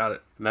entrance. Got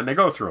it. And then they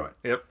go through it.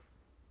 Yep.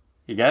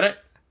 You get it?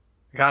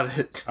 Got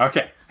it.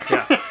 Okay.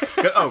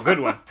 Yeah. Good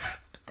one.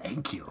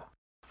 Thank you.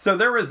 So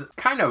there was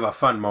kind of a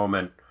fun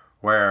moment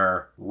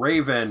where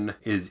Raven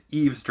is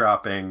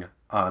eavesdropping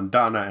on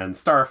Donna and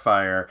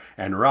Starfire,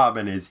 and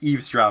Robin is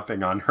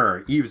eavesdropping on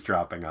her,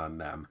 eavesdropping on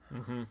them.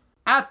 Mm-hmm.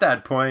 At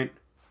that point,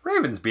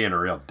 Raven's being a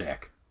real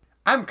dick.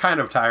 I'm kind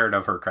of tired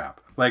of her crap.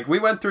 Like, we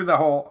went through the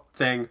whole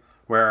thing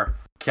where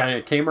kind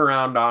of came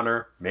around on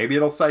her. Maybe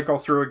it'll cycle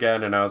through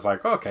again. And I was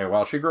like, okay,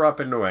 well, she grew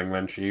up in New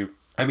England.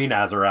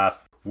 Azarath,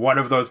 one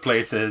of those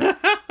places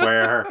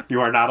where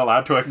you are not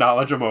allowed to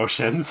acknowledge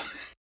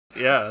emotions.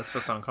 Yeah, it's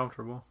just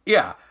uncomfortable.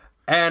 Yeah,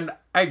 and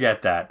I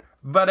get that.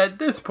 But at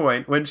this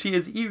point, when she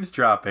is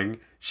eavesdropping,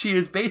 she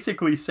is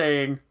basically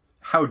saying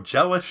how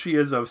jealous she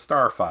is of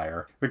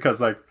Starfire. Because,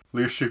 like, at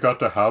least she got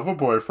to have a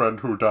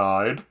boyfriend who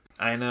died.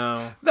 I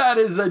know. That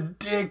is a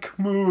dick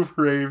move,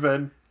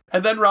 Raven.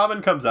 And then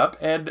Robin comes up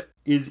and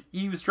is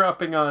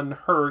eavesdropping on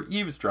her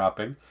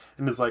eavesdropping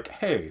and is like,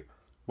 hey,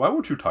 why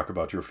won't you talk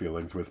about your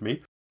feelings with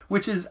me?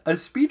 Which is a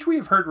speech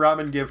we've heard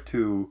Robin give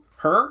to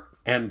her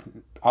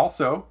and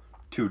also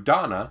to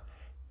Donna.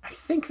 I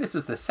think this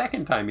is the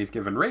second time he's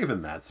given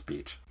Raven that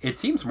speech. It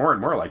seems more and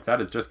more like that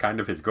is just kind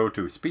of his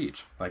go-to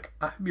speech. Like,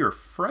 I'm your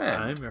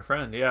friend. I'm your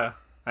friend, yeah.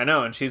 I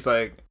know, and she's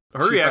like,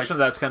 her reaction to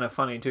that's kind of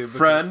funny, too.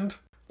 Friend?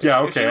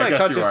 Yeah, okay, she, I guess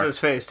touches you are. his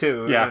face,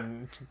 too. Yeah.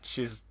 And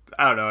she's,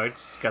 I don't know, I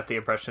just got the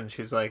impression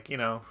she's like, Do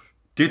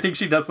you think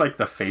she does, like,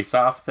 the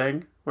face-off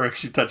thing? Where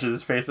she touches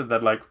his face and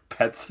then, like,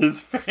 pets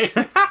his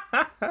face?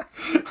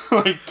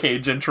 Like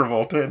Cage and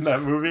Travolta in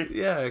that movie?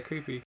 Yeah,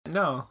 creepy.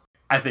 No.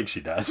 I think she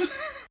does.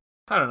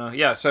 I don't know.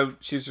 Yeah, so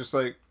she's just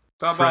like,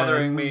 stop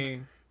bothering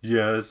me.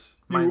 Yes,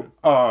 you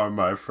are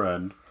my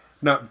friend.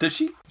 Now, did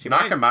she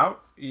knock him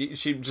out?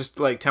 She just,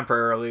 like,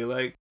 temporarily,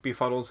 like,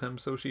 befuddles him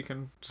so she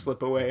can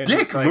slip away. And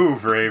Dick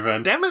move,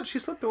 Raven. Damn it, she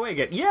slipped away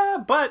again. Yeah,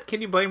 but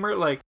can you blame her?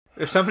 Like,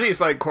 if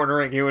somebody's, like,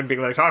 cornering you and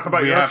being like, talk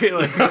about your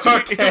feelings,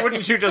 okay.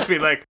 Wouldn't you just be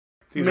like...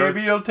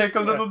 Maybe you'll take a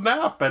little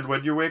nap, and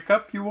when you wake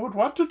up, you won't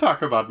want to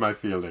talk about my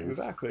feelings.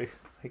 Exactly.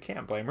 I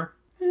can't blame her.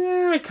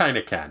 Yeah, I kind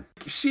of can.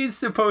 She's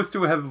supposed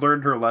to have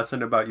learned her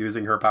lesson about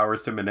using her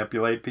powers to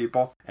manipulate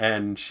people,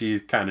 and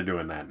she's kind of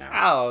doing that now.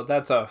 Oh,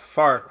 that's a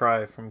far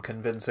cry from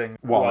convincing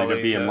Wally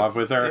to be in love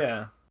with her.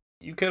 Yeah.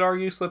 You could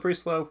argue slippery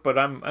slope, but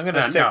I'm going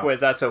to stick with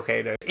that's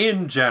okay to...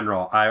 In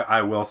general,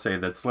 I will say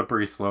that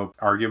slippery slope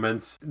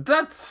arguments,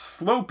 that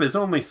slope is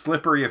only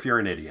slippery if you're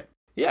an idiot.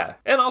 Yeah,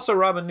 and also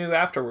Robin knew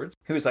afterwards.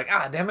 He was like,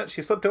 damn it,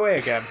 she slipped away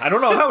again. I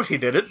don't know how she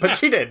did it, but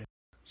she did.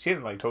 She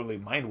didn't, like, totally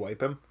mind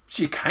wipe him.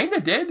 She kind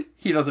of did.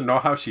 He doesn't know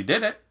how she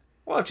did it.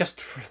 Well,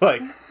 just for,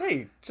 like,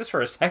 hey, just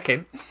for a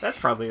second. That's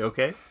probably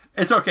okay.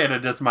 It's okay to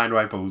just mind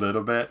wipe a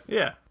little bit.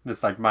 Yeah.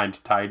 It's like mind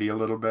tidy a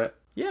little bit.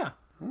 Yeah.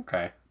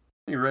 Okay.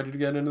 You ready to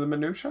get into the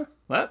minutia?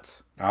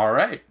 Let's. All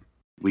right.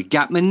 We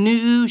got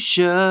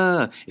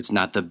minutia. It's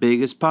not the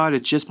biggest part,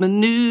 it's just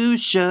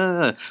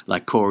minutia.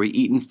 Like Corey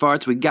eating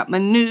farts, we got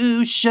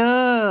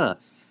minutia.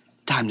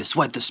 Time to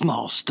sweat the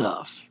small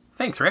stuff.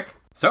 Thanks, Rick.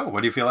 So,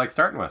 what do you feel like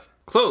starting with?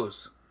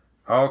 Clothes.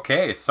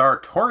 Okay,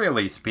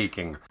 sartorially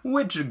speaking,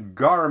 which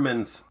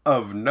garments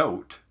of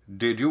note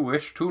did you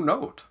wish to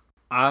note?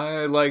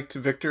 I liked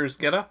Victor's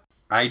getup.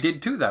 I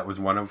did too. That was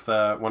one of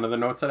the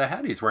notes that I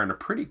had. He's wearing a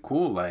pretty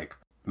cool, like,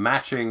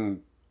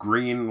 matching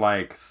green,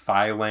 like,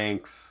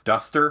 thigh-length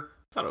duster.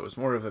 I thought it was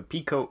more of a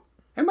pea coat.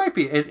 It might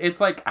be.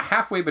 It's like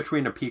halfway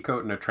between a pea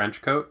coat and a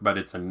trench coat, but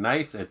it's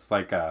it's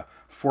like a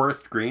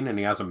forest green, and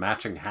he has a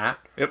matching hat.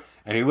 Yep.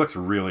 And he looks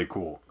really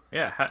cool.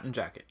 Yeah, hat and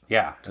jacket.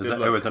 Yeah,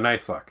 it was a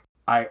nice look.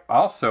 I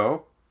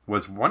also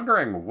was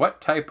wondering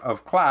what type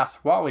of class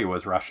Wally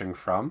was rushing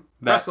from.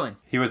 Wrestling.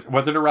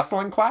 Was it a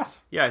wrestling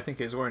class? Yeah, I think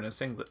he was wearing a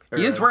singlet.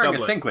 He is wearing a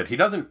singlet. He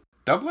doesn't...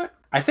 Doublet?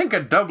 I think a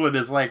doublet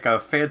is like a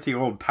fancy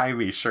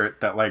old-timey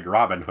shirt that, like,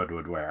 Robin Hood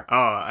would wear.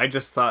 Oh, I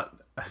just thought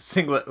a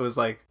singlet was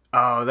like,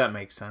 oh, that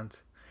makes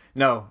sense.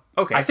 No.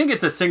 Okay. I think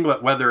it's a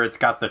singlet whether it's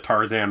got the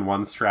Tarzan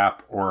one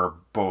strap or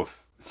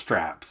both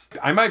straps.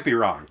 I might be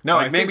wrong. No,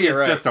 like, I think maybe you're it's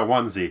right. just a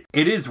onesie.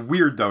 It is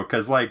weird, though,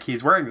 because, like,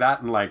 he's wearing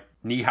that and, like,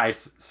 knee-high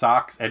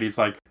socks, and he's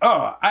like,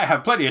 oh, I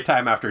have plenty of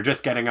time after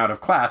just getting out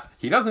of class.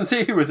 He doesn't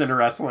say he was in a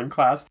wrestling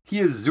class. He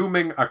is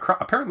zooming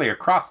apparently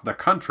across the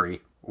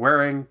country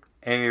wearing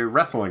a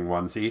wrestling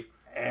onesie,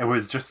 it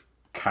was just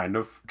kind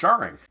of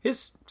jarring.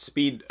 His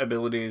speed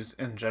abilities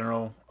in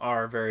general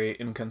are very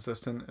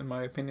inconsistent, in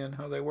my opinion,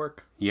 how they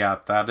work. Yeah,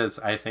 that is,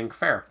 I think,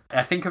 fair.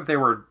 I think if they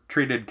were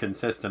treated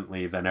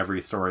consistently, then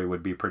every story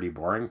would be pretty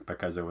boring,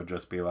 because it would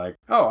just be like,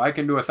 oh, I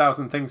can do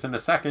 1,000 things in a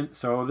second,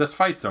 so this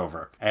fight's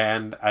over.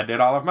 And I did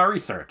all of my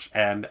research,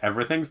 and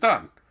everything's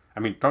done. I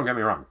mean, don't get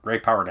me wrong,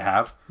 great power to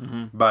have.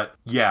 But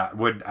yeah,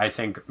 would, I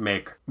think,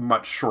 make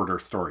much shorter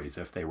stories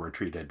if they were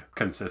treated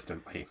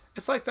consistently.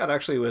 It's like that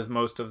actually with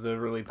most of the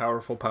really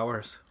powerful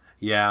powers.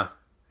 Yeah,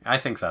 I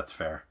think that's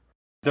fair.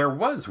 There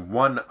was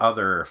one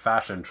other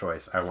fashion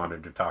choice I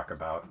wanted to talk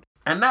about,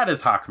 and that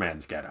is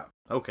Hawkman's getup.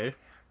 Okay.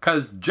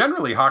 Because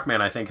generally Hawkman,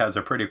 I think, has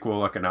a pretty cool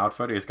looking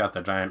outfit. He's got the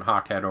giant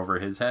hawk head over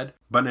his head.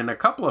 But in a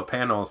couple of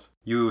panels,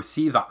 you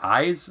see the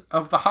eyes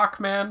of the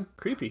Hawkman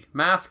Creepy.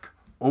 mask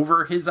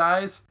over his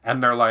eyes,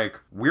 and they're like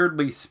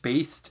weirdly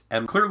spaced,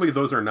 and clearly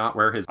those are not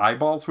where his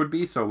eyeballs would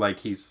be, so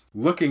like he's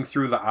looking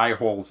through the eye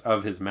holes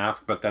of his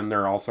mask, but then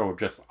there are also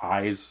just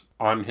eyes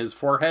on his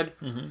forehead,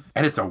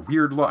 and it's a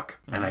weird look,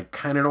 and I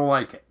kind of don't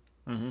like it.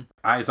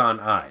 Eyes on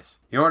eyes.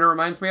 You know what it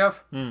reminds me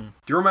of? Do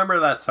you remember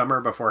that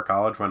summer before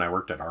college when I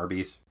worked at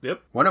Arby's?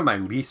 Yep. One of my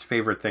least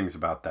favorite things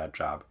about that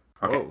job.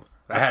 Okay. Whoa.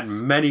 I had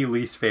many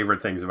least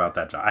favorite things about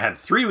that job. I had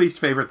 3 least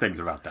favorite things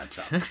about that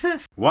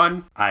job.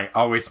 1, I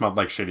always smelled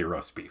like shitty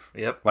roast beef.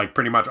 Yep. Like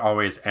pretty much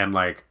always. And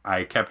like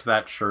I kept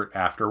that shirt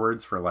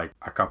afterwards for like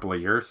a couple of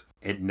years.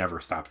 It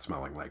never stopped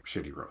smelling like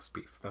shitty roast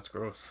beef. That's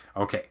gross.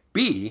 Okay.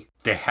 B,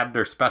 they had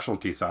their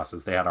specialty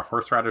sauces. They had a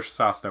horseradish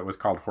sauce that was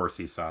called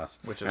horsey sauce.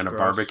 Which is and a gross.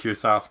 barbecue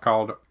sauce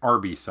called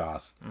Arby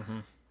sauce.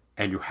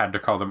 And you had to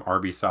call them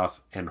Arby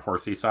sauce and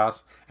horsey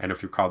sauce. And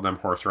if you called them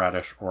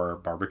horseradish or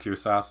barbecue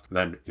sauce,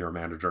 then your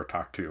manager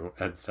talked to you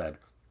and said,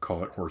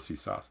 call it horsey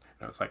sauce.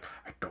 And I was like,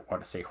 I don't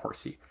want to say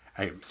horsey.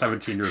 I am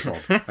 17 years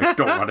old. I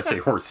don't want to say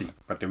horsey.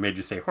 But they made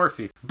you say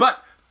horsey.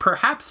 But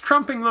perhaps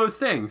trumping those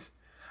things,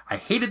 I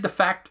hated the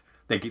fact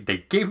they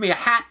gave me a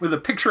hat with a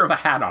picture of a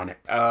hat on it.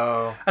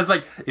 Oh. I was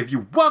like, if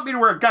you want me to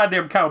wear a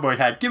goddamn cowboy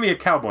hat, give me a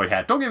cowboy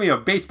hat. Don't give me a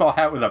baseball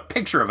hat with a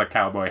picture of a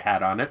cowboy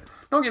hat on it.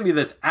 Don't give me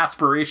this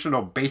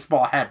aspirational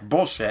baseball hat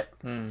bullshit.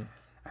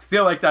 I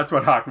feel like that's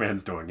what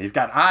Hawkman's doing. He's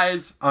got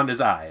eyes on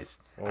his eyes.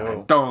 And I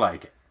don't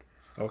like it.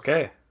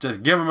 Okay.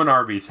 Just give him an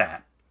Arby's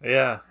hat.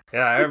 Yeah.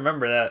 Yeah, I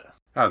remember that.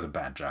 That was a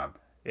bad job.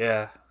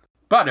 Yeah.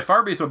 But if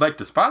Arby's would like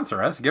to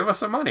sponsor us, give us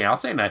some money. I'll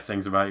say nice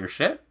things about your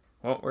shit.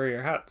 Won't wear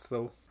your hats,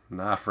 though.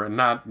 Not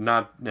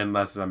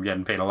unless I'm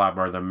getting paid a lot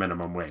more than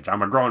minimum wage.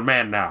 I'm a grown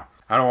man now.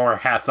 I don't wear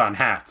hats on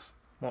hats.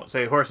 Won't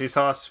say horsey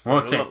sauce for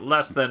Won't say.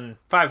 less than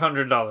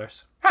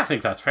 $500. I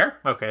think that's fair.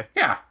 Okay.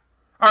 Yeah.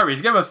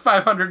 Arby's, give us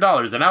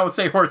 $500 and I will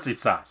say horsey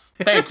sauce.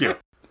 Thank you.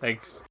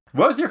 Thanks.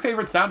 What was your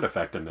favorite sound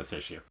effect in this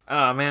issue?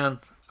 Oh, man.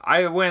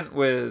 I went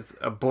with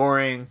a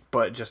boring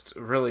but just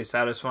really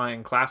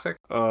satisfying classic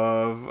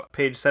of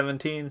page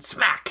 17,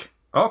 Smack.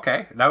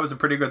 Okay, that was a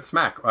pretty good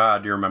smack.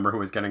 Do you remember who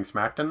was getting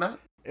smacked in that?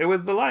 It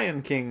was the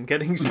Lion King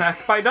getting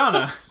smacked by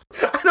Donna.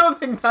 I don't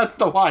think that's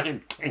the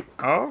Lion King.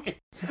 Oh?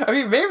 I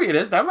mean, maybe it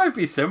is. That might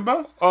be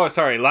Simba. Oh,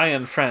 sorry,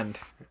 Lion Friend.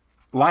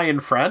 Lion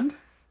Friend?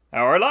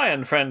 Our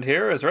lion friend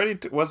here was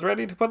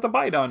ready to put the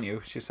bite on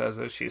you, she says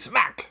as she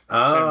smack.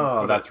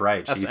 Oh, that's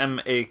right.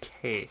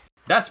 S-M-A-K.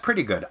 That's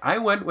pretty good. I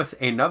went with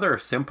another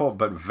simple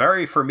but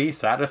very, for me,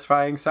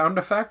 satisfying sound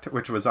effect,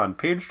 which was on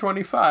page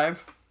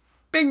 25.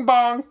 Bing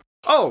bong!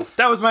 Oh,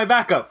 that was my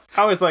backup.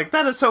 I was like,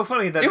 that is so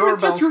funny that It was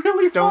doorbells just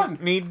really fun.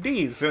 don't need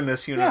D's in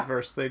this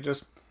universe. They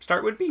just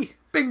start with B.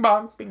 Bing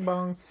bong! Bing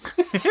bong.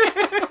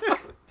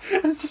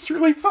 It's just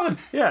really fun.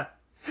 Yeah.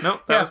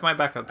 Nope, that was my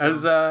backup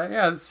sound.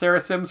 As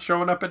Sarah Sims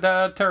showing up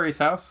at Terry's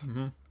house.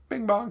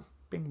 Bing bong.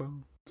 Bing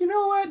bong. You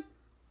know what?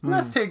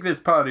 Let's take this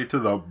party to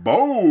the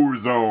Bo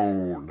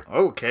Zone.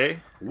 Okay.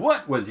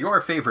 What was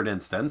your favorite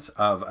instance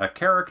of a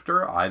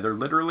character, either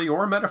literally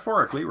or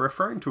metaphorically,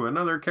 referring to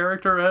another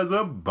character as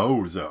a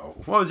bozo?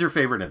 What was your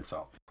favorite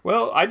insult?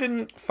 Well, I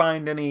didn't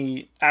find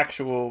any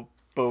actual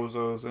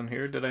bozos in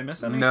here. Did I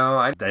miss any? No,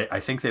 I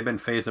think they've been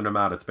phasing them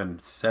out. It's been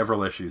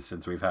several issues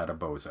since we've had a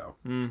bozo.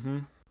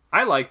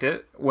 I liked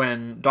it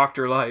when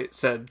Dr. Light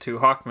said to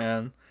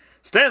Hawkman,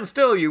 "Stand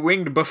still, you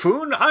winged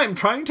buffoon! I'm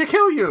trying to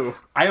kill you!"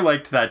 I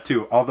liked that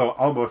too, although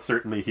almost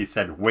certainly he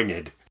said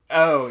winged.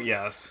 Oh,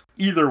 yes.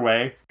 Either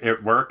way,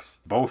 it works.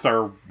 Both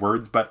are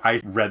words, but I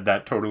read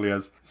that totally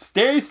as,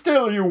 "Stay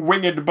still, you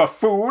winged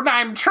buffoon!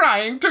 I'm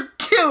trying to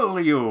kill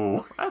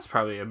you!" That's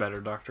probably a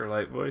better Dr.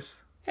 Light voice.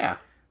 Yeah.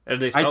 Are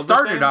they I spelled the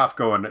started same? off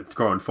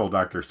going full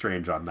Doctor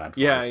Strange on that voice,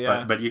 Yeah,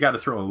 yeah. But you got to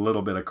throw a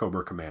little bit of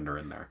Cobra Commander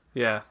in there.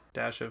 Yeah.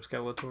 Dash of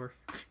Skeletor.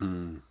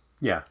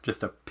 Yeah,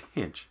 just a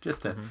pinch,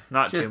 just a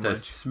Not just too a much.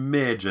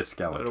 smidge of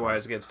Skeletor.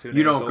 Otherwise it gets too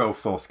You don't nasal. go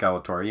full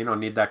Skeletor. You don't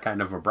need that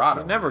kind of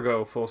vibrato. Never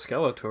go full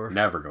Skeletor.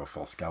 Never go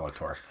full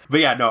Skeletor. But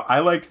yeah, no, I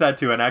liked that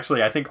too. And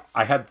actually, I think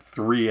I had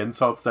 3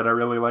 insults that I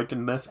really liked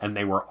in this, and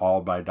they were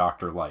all by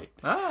Dr. Light.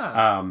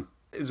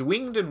 Is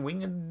winged and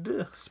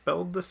winged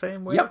spelled the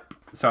same way? Yep.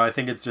 So I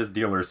think it's just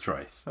dealer's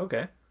choice.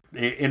 Okay.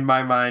 In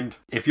my mind,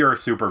 if you're a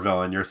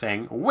supervillain, you're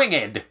saying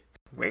winged.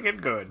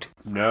 Winged good.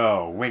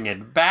 No,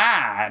 winged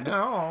bad.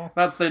 No.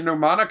 That's the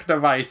mnemonic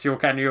device you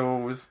can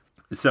use.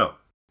 So,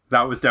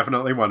 that was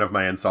definitely one of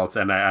my insults,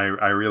 and I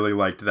really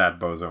liked that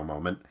bozo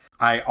moment.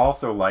 I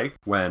also liked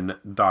when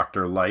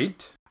Dr.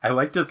 Light... I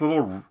liked his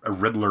little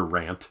Riddler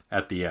rant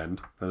at the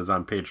end. That is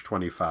on page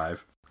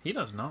 25. He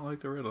does not like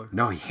the Riddler.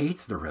 No, he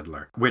hates the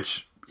Riddler,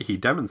 which he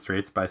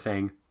demonstrates by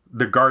saying,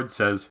 the guard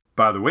says,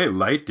 by the way,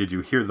 Light, did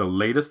you hear the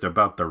latest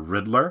about the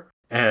Riddler?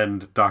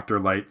 And Dr.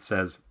 Light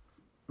says,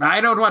 I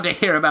don't want to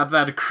hear about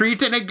that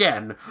cretin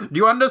again. Do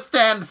you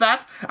understand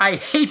that? I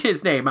hate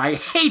his name. I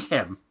hate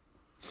him.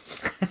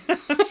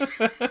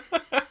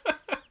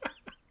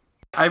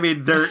 I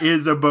mean, there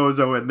is a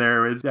bozo in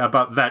there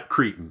about that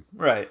cretin.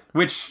 Right.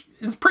 Which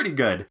is pretty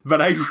good.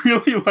 But I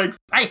really like,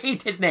 I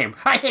hate his name.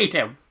 I hate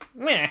him.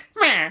 Meh.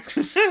 Meh.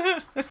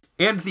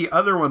 And the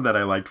other one that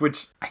I liked,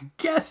 which I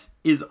guess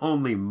is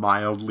only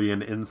mildly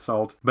an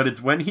insult, but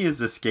it's when he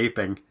is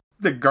escaping.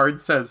 The guard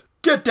says,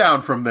 get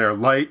down from there,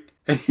 Light.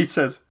 And he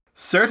says,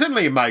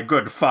 certainly, my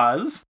good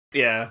Fuzz.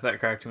 Yeah, that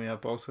cracked me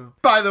up also.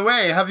 By the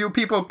way, have you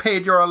people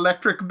paid your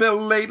electric bill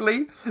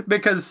lately?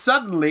 Because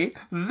suddenly,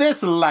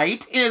 this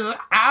light is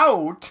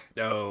out.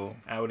 Oh,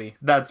 outie.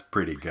 That's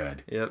pretty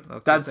good. Yep,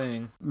 that's That's the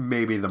thing.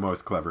 maybe the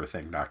most clever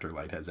thing Dr.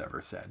 Light has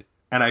ever said.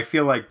 And I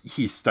feel like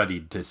he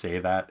studied to say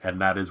that,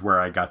 and that is where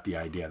I got the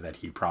idea that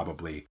he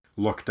probably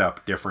looked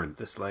up different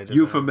This light is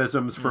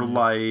euphemisms for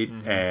light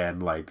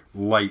and like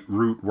light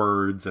root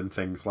words and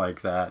things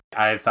like that.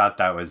 I thought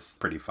that was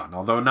pretty fun,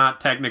 although not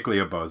technically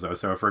a bozo.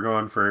 So if we're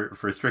going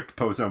for strict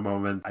bozo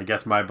moment, I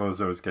guess my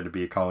bozo is going to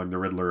be calling the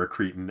Riddler a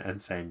cretin and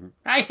saying,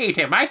 I hate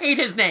him. I hate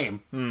his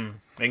name.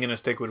 I'm going to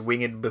stick with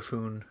winged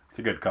buffoon. It's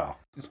a good call.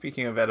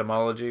 Speaking of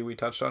etymology, we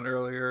touched on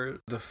earlier,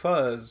 the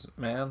fuzz,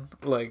 man.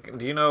 Like,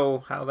 do you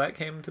know how that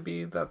came to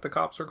be that the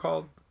cops are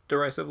called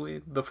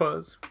derisively the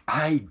fuzz?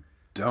 I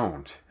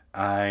don't.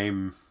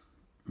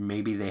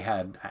 Maybe they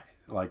had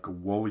like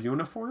wool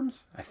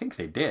uniforms? I think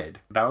they did.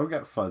 That would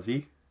get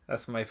fuzzy.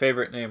 That's my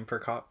favorite name for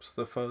cops,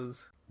 the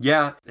fuzz.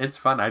 Yeah, it's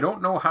fun. I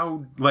don't know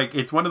how, like,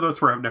 it's one of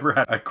those where I've never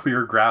had a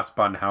clear grasp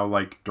on how,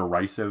 like,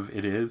 derisive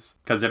it is.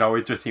 Because it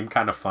always just seemed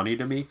kind of funny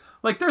to me.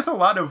 Like, there's a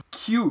lot of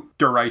cute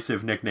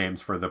derisive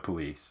nicknames for the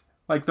police.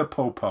 Like the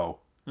Popo.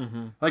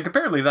 Mm-hmm. Like,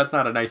 apparently that's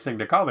not a nice thing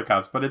to call the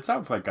cops, but it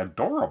sounds, like,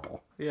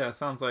 adorable. Yeah, it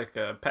sounds like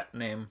a pet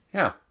name.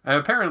 Yeah. And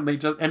apparently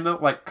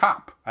like,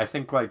 cop. I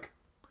think, like,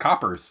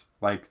 coppers.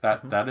 Like,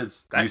 that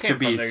used to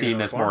be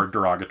seen as more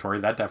derogatory.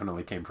 That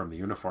definitely came from the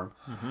uniform.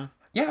 Mm-hmm.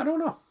 Yeah, I don't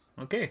know.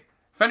 Okay.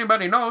 If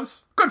anybody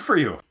knows, good for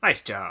you.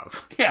 Nice job.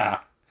 Yeah,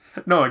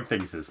 knowing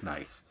things is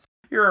nice.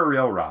 You're a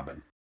real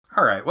Robin.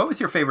 All right, what was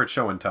your favorite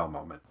show and tell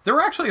moment? There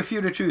were actually a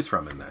few to choose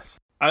from in this.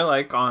 I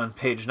like on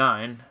page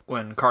 9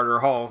 when Carter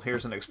Hall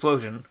hears an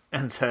explosion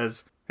and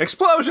says,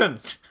 explosion!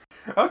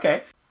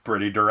 Okay,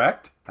 pretty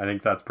direct. I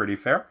think that's pretty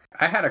fair.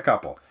 I had a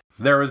couple.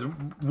 There was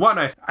one,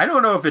 I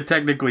don't know if it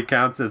technically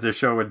counts as a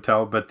show and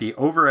tell, but the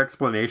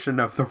over-explanation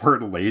of the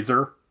word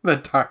laser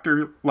that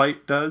Dr.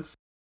 Light does.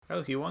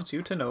 Well, he wants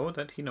you to know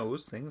that he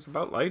knows things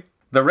about light.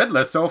 The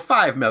Riddler stole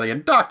 5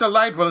 million. Dr.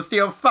 Light will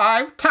steal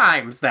 5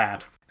 times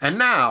that. And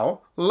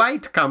now,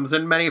 light comes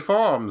in many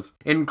forms,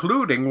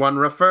 including one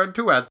referred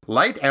to as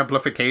light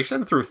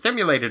amplification through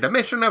stimulated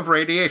emission of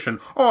radiation,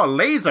 or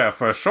laser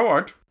for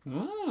short.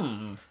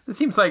 It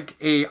seems like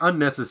a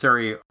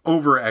unnecessary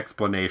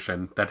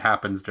over-explanation that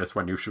happens just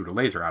when you shoot a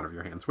laser out of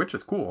your hands, which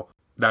is cool.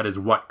 That is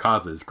what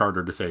causes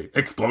Carter to say,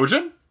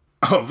 explosion?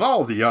 Of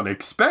all the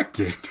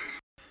unexpected.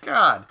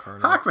 God,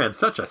 Carter. Hawkman's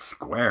such a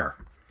square.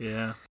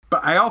 Yeah.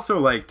 But I also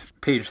liked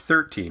page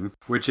 13,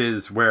 which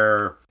is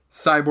where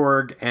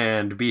Cyborg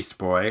and Beast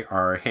Boy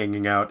are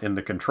hanging out in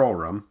the control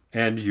room,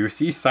 and you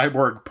see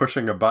Cyborg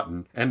pushing a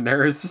button, and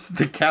there's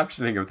the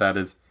captioning of that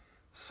is,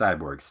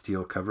 Cyborg's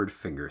steel-covered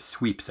finger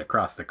sweeps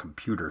across the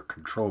computer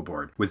control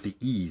board with the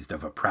ease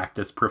of a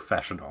practiced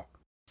professional.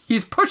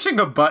 He's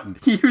pushing a button.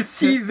 You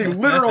see the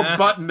literal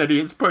button that he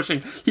is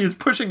pushing. He is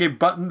pushing a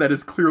button that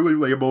is clearly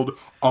labeled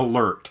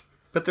alert.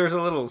 But there's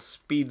a little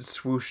speed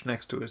swoosh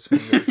next to his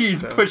finger.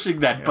 He's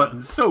pushing that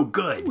button so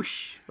good.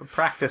 Whoosh. A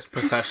practiced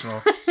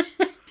professional.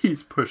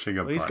 He's pushing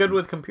a button. He's good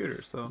with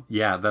computers, though.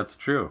 Yeah, that's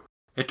true.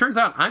 It turns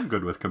out I'm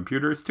good with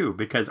computers, too,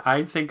 because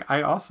I think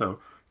I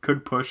also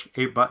could push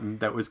a button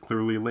that was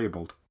clearly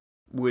labeled.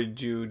 Would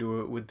you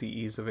do it with the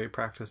ease of a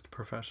practiced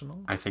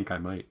professional? I think I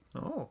might.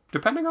 Oh.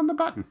 Depending on the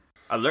button.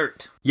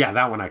 Alert. Yeah,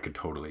 that one I could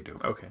totally do.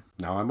 Okay.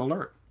 Now I'm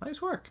alert.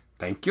 Nice work.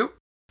 Thank you.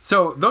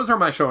 So those are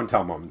my show and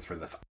tell moments for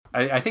this.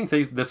 I think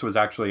this was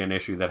actually an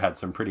issue that had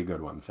some pretty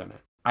good ones in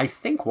it. I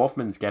think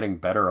Wolfman's getting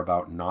better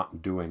about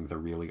not doing the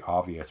really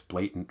obvious,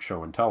 blatant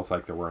show and tells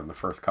like there were in the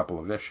first couple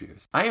of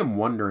issues. I am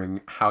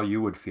wondering how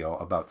you would feel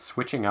about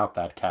switching out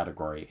that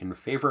category in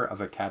favor of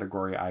a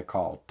category I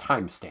call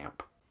timestamp.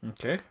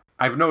 Okay.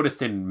 I've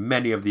noticed in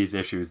many of these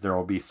issues there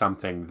will be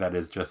something that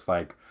is just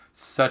like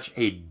such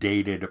a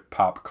dated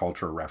pop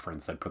culture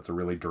reference that puts a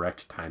really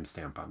direct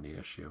timestamp on the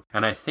issue.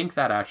 And I think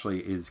that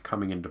actually is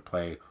coming into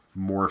play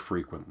more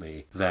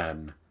frequently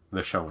than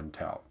the show and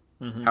tell.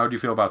 How would you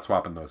feel about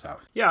swapping those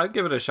out? Yeah, I'd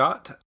give it a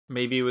shot.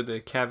 Maybe with the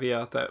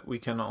caveat that we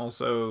can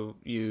also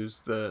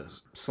use the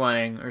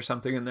slang or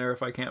something in there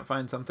if I can't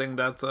find something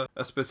that's a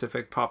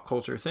specific pop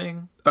culture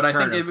thing. But I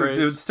think it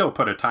would still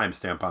put a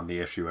timestamp on the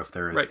issue if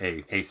there is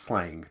a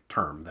slang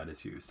term that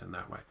is used in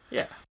that way.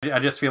 Yeah. I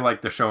just feel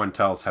like the show and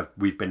tells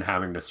we've been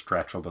having to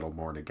stretch a little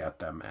more to get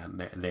them,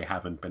 and they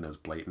haven't been as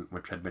blatant,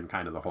 which had been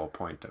kind of the whole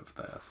point of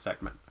the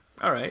segment.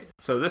 All right.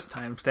 So this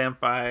timestamp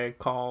I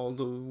call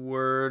the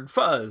word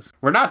fuzz.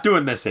 We're not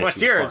doing this issue.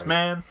 What's yours, Corey.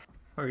 man?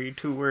 Or are you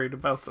too worried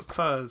about the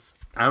fuzz?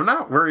 I'm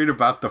not worried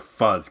about the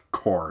fuzz,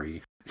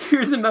 Corey.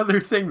 Here's another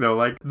thing, though.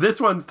 Like,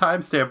 this one's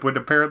timestamp would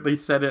apparently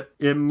set it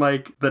in,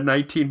 like, the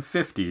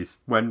 1950s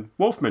when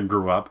Wolfman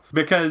grew up.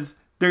 Because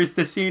there's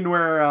the scene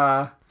where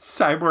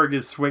Cyborg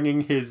is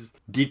swinging his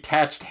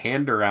detached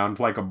hand around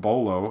like a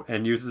bolo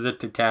and uses it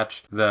to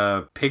catch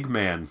the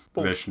pigman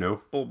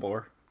Vishnu.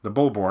 Bullboar. The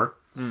bullboar.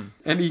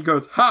 And he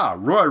goes, "Ha!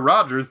 Roy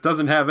Rogers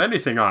doesn't have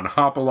anything on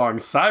Hopalong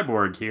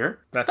Cyborg here."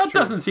 That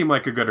doesn't seem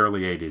like a good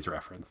early 80s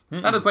reference.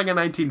 That is like a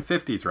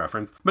 1950s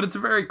reference, but it's a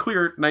very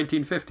clear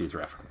 1950s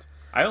reference.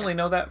 I only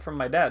know that from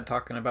my dad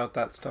talking about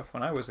that stuff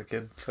when I was a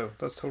kid, so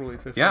that's totally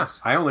 50s. Yeah,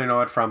 I only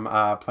know it from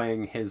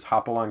playing his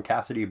Hopalong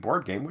Cassidy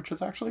board game, which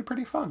is actually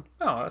pretty fun.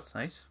 Oh, that's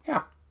nice.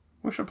 Yeah,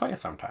 we should play it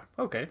sometime.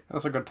 Okay.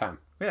 That's a good time.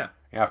 Yeah.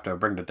 You have to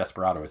bring the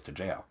Desperados to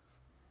jail.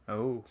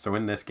 Oh. So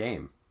in this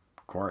game,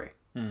 Corey,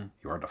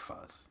 you're the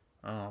fuzz.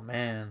 Oh,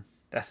 man.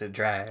 That's a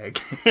drag.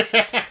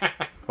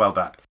 Well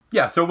done.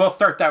 Yeah, so we'll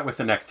start that with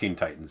the next Teen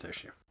Titans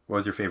issue. What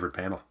was your favorite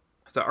panel?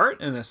 The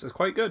art in this is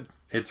quite good.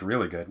 It's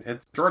really good.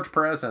 It's George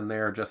Perez, and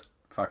they're just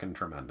fucking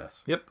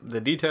tremendous. Yep.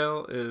 The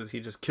detail is, he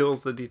just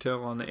kills the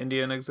detail on the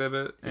Indian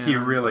exhibit. And, He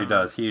really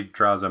does. He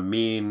draws a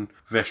mean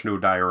Vishnu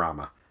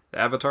diorama. The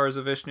avatars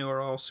of Vishnu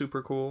are all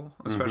super cool,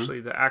 especially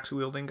the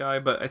axe-wielding guy.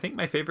 But I think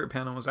my favorite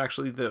panel was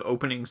actually the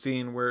opening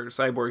scene where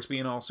Cyborg's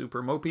being all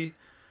super mopey.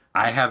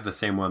 I have the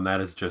same one.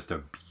 That is just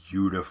a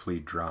beautifully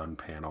drawn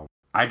panel.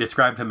 I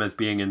described him as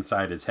being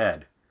inside his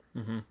head.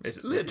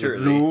 It's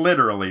literally... It's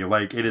literally,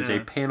 like, it is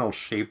a panel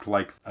shaped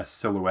like a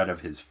silhouette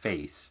of his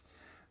face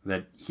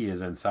that he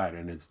is inside,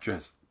 and it's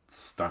just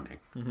stunning.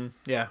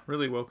 Yeah,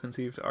 really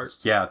well-conceived art.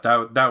 Yeah,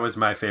 that was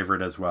my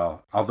favorite as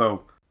well.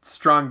 Although,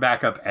 strong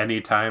backup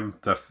anytime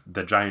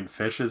the giant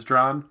fish is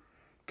drawn,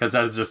 because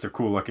that is just a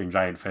cool-looking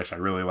giant fish. I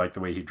really like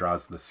the way he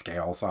draws the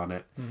scales on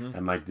it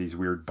and, like, these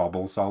weird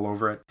bubbles all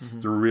over it.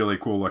 It's a really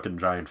cool-looking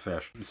giant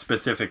fish.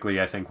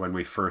 Specifically, I think when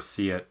we first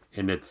see it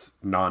in its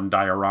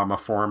non-diorama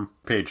form,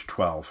 page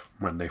 12,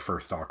 when they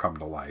first all come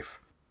to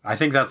life. I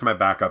think that's my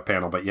backup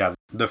panel, but yeah,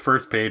 the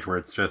first page where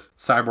it's just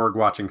Cyborg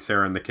watching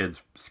Sarah and the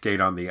kids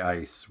skate on the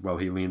ice while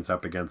he leans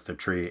up against a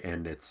tree,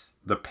 and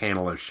the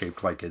panel is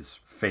shaped like his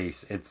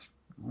face. It's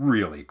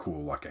really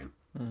cool looking.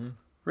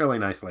 Really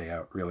nice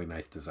layout, really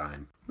nice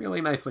design,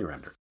 really nicely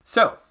rendered.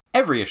 So,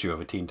 every issue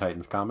of a Teen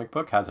Titans comic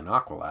book has an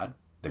Aqualad,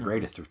 the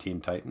greatest of Teen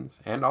Titans,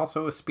 and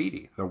also a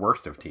Speedy, the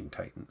worst of Teen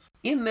Titans.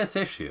 In this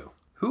issue,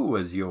 who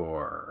was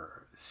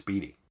your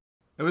Speedy?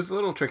 It was a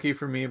little tricky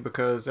for me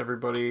because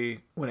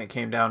everybody, when it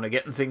came down to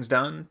getting things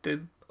done,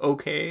 did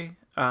okay.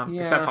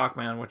 Except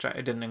Hawkman, which I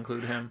didn't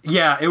include him.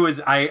 Yeah, it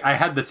was. I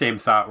had the same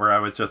thought where I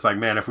was just like,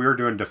 man, if we were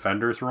doing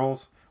Defenders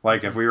rules,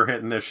 like if we were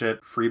hitting this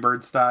shit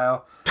Freebird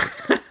style,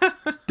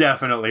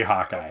 definitely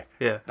Hawkeye.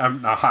 Yeah.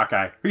 Not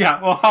Hawkeye.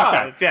 Yeah, well,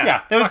 Hawkeye.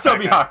 Yeah, it would still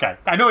be Hawkeye.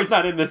 I know he's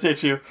not in this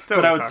issue,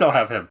 but I would still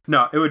have him.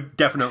 No, it would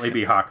definitely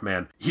be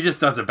Hawkman. He just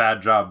does a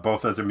bad job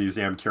both as a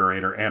museum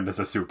curator and as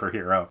a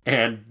superhero,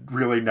 and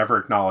really never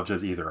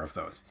acknowledges either of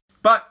those.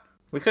 But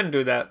we couldn't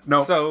do that.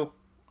 No. So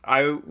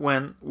I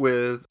went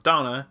with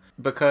Donna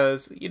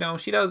because,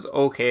 she does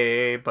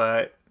okay,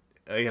 but,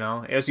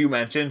 as you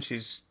mentioned,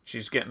 she's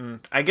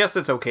getting... I guess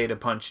it's okay to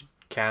punch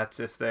cats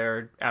if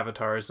they're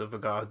avatars of a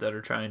god that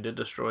are trying to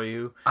destroy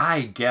you.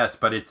 I guess,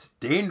 but it's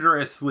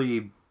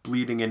dangerously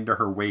bleeding into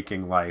her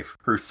waking life,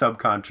 her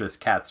subconscious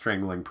cat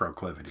strangling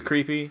proclivities. It's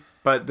creepy.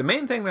 But the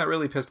main thing that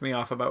really pissed me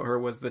off about her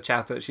was the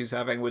chat that she's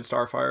having with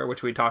Starfire,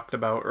 which we talked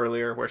about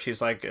earlier, where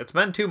she's like, it's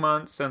been 2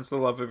 months since the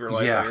love of your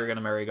life that you're going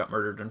to marry got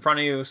murdered in front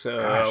of you,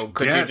 so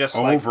could you just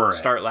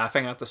start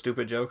laughing at the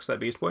stupid jokes that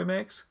Beast Boy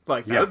makes?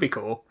 Like, that would be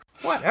cool.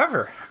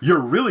 Whatever.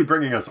 You're really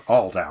bringing us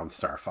all down,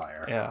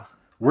 Starfire. Yeah.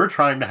 We're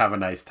trying to have a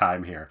nice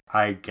time here.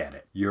 I get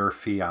it. Your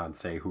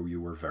fiance, who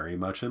you were very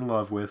much in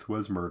love with,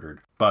 was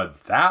murdered.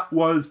 But that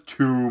was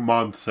 2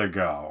 months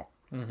ago.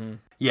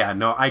 Yeah,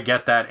 no, I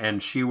get that.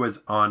 And she was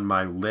on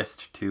my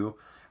list, too.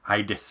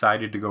 I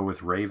decided to go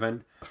with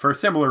Raven for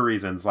similar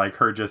reasons, like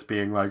her just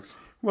being like,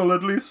 well,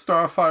 at least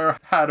Starfire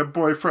had a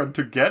boyfriend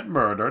to get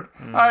murdered.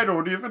 I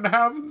don't even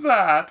have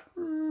that.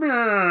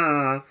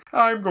 Meh.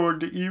 I'm going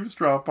to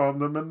eavesdrop on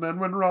them, and then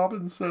when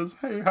Robin says,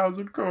 hey, how's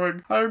it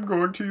going? I'm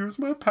going to use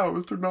my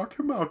powers to knock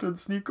him out and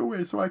sneak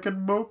away so I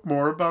can mope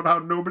more about how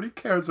nobody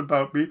cares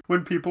about me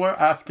when people are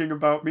asking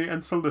about me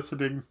and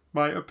soliciting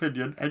my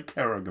opinion and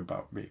caring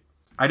about me.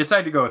 I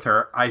decided to go with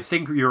her. I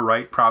think you're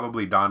right.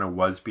 Probably Donna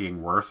was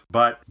being worse,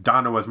 but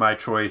Donna was my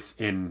choice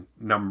in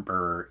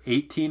number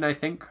 18, I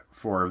think,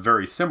 for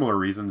very similar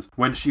reasons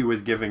when she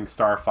was giving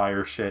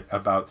Starfire shit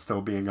about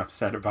still being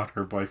upset about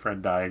her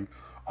boyfriend dying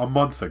a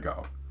month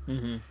ago.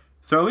 Mm-hmm.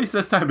 So at least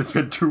this time it's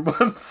been 2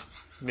 months.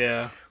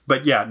 Yeah.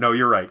 But yeah, no,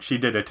 you're right. She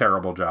did a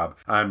terrible job.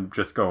 I'm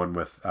just going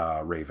with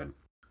Raven.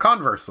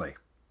 Conversely,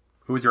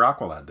 who was your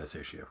Aqualad this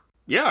issue?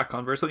 Yeah,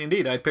 conversely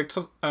indeed. I picked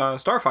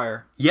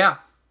Starfire. Yeah,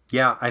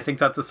 I think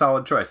that's a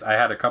solid choice. I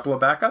had a couple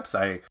of backups.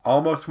 I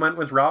almost went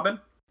with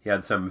Robin. He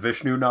had some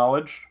Vishnu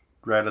knowledge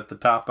right at the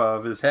top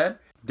of his head.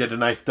 Did a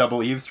nice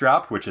double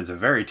eavesdrop, which is a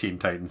very Teen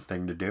Titans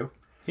thing to do.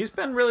 He's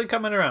been really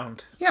coming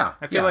around. Yeah.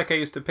 I feel like I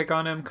used to pick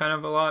on him kind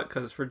of a lot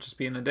because for just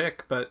being a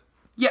dick, but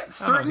yeah,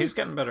 he's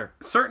getting better.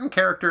 Certain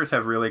characters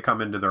have really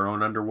come into their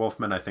own under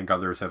Wolfman. I think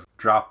others have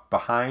dropped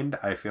behind.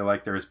 I feel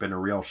like there's been a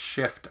real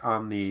shift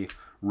on the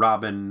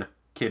Robin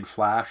Kid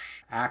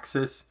Flash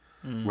axis,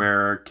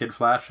 where Kid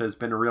Flash has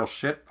been a real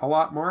shit a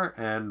lot more,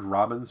 and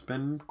Robin's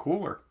been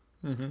cooler.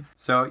 Mm-hmm.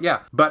 So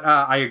yeah, but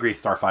I agree.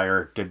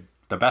 Starfire did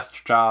the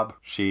best job.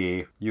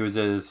 She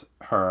uses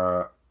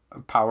her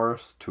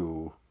powers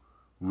to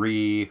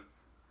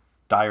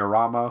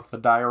diorama the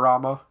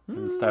diorama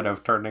instead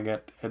of turning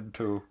it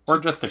into, or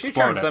just explode it. She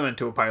turns them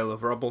into a pile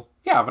of rubble.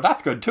 Yeah, but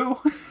that's good too.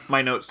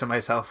 My notes to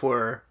myself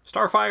were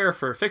Starfire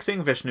for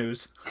fixing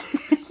Vishnus.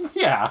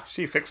 Yeah.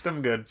 She fixed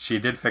them good. She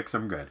did fix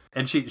them good.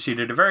 And she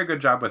did a very good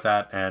job with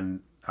that,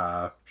 and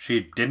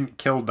she didn't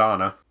kill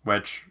Donna,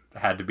 which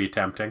had to be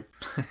tempting.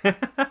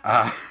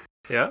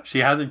 Yeah. She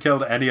hasn't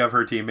killed any of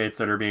her teammates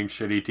that are being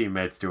shitty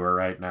teammates to her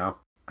right now.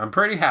 I'm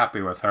pretty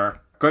happy with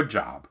her. Good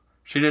job.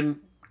 She didn't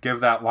give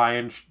that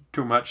lion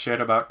too much shit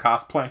about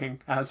cosplaying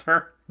as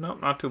her. No,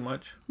 not too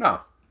much.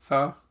 No.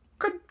 So,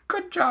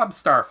 good job,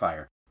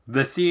 Starfire.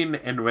 The scene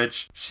in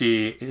which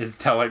she is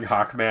telling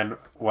Hawkman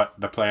what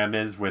the plan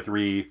is with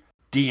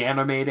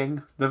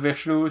de-animating the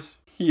Vishnus.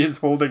 He is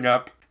holding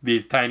up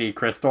these tiny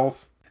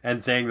crystals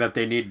and saying that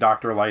they need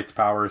Dr. Light's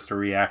powers to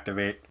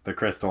reactivate the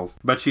crystals.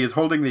 But she is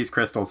holding these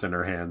crystals in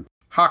her hand.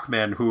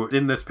 Hawkman, who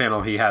in this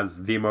panel he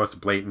has the most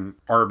blatant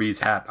Arby's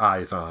hat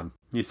eyes on,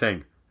 he's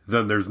saying,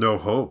 "Then there's no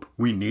hope.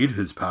 We need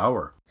his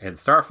power." And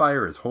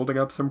Starfire is holding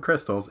up some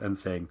crystals and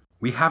saying,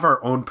 "We have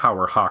our own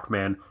power,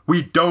 Hawkman.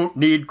 We don't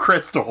need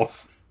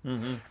crystals."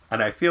 Mm-hmm.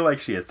 And I feel like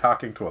she is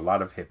talking to a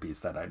lot of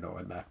hippies that I know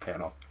in that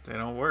panel. They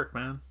don't work,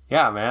 man.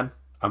 Yeah, man.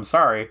 I'm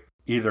sorry.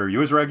 Either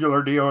use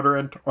regular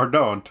deodorant or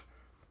don't.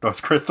 Those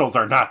crystals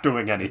are not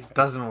doing anything. It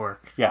doesn't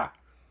work. Yeah.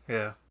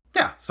 Yeah.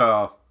 Yeah,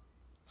 so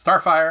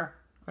Starfire.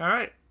 All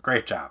right.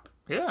 Great job.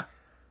 Yeah.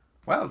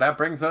 Well, that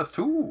brings us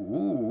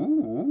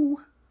to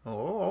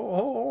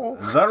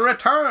the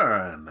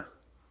return.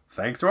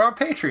 Thanks to our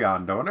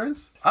Patreon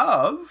donors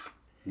of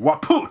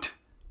Wapoot.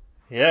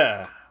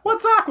 Yeah.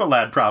 What's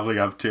Aqualad probably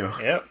up to?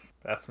 Yep.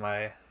 That's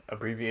my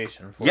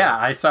abbreviation for Yeah,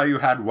 I saw you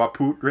had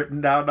Wapoot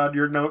written down on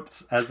your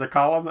notes as a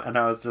column, and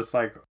I was just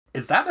like,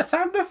 is that a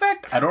sound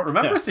effect? I don't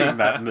remember seeing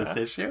that in this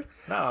issue.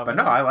 No, but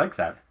no, I like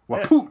that.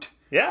 Wapoot.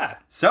 Yeah.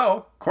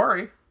 So,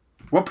 Corey,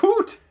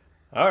 Wapoot.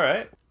 All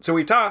right. So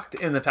we talked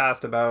in the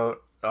past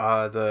about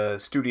the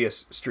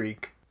studious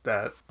streak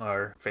that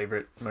our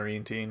favorite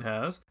Marine teen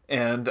has.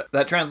 And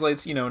that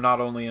translates, not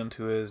only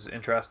into his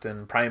interest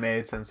in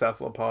primates and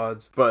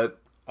cephalopods, but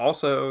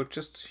also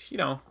just,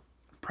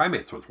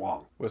 Primates was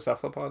Wong. Was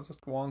cephalopods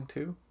Wong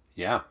too?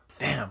 Yeah.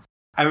 Damn.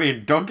 I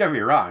mean, don't get me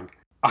wrong.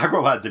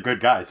 Aqualad's a good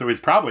guy, so he's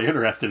probably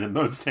interested in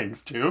those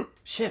things too.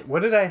 Shit,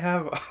 what did I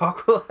have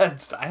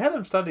Aqualad? I had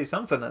him study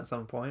something at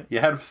some point. You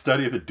had him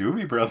study the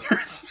Doobie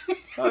Brothers.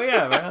 Oh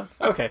yeah, man.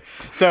 Okay.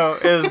 So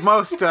as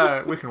most,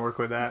 we can work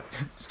with that,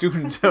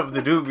 students of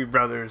the Doobie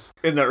Brothers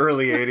in the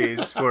early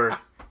 80s were,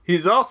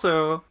 he's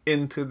also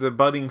into the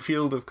budding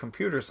field of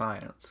computer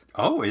science.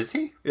 Oh, is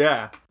he?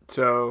 Yeah.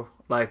 So,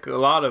 like a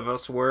lot of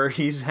us were,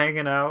 he's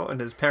hanging out in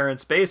his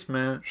parents'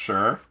 basement.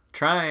 Sure.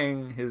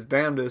 Trying his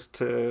damnedest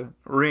to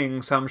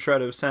wring some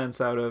shred of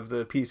sense out of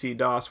the PC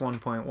DOS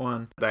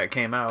 1.1 that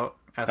came out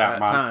at that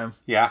time.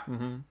 Yeah.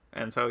 Mm-hmm.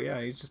 And so,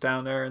 yeah, he's just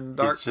down there in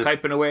the dark,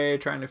 typing away,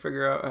 trying to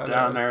figure out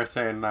how there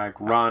saying,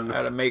 run.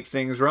 How to make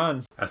things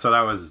run. And so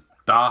that was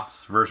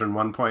DOS version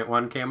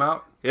 1.1 came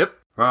out? Yep.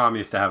 Mom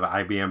used to have an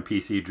IBM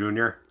PC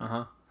Junior.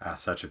 Uh-huh.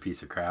 Such a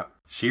piece of crap.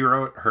 She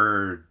wrote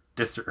her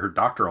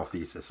doctoral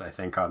thesis, I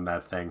think, on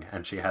that thing,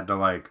 and she had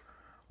to,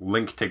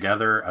 link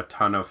together a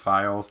ton of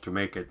files to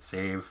make it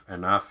save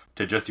enough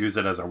to just use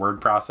it as a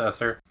word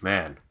processor.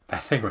 Man,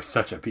 that thing was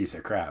such a piece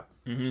of crap.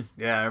 Mm-hmm.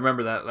 Yeah, I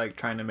remember that,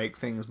 trying to make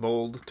things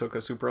bold took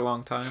a super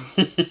long time.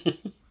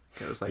 It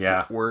was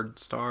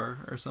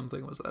WordStar or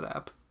something was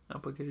that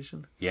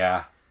application.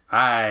 Yeah.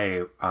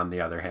 I, on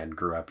the other hand,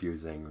 grew up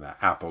using the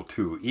Apple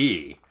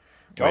IIe.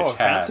 Oh,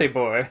 fancy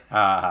boy.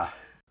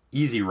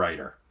 Easy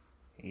Writer.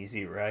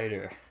 Easy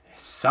Writer. It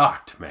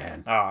sucked,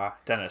 man.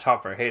 Dennis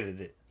Hopper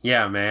hated it.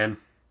 Yeah, man.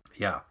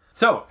 Yeah.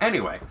 So,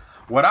 anyway,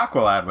 what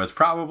Aqualad was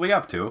probably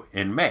up to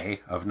in May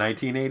of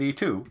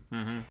 1982,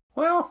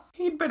 well,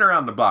 he'd been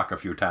around the block a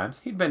few times.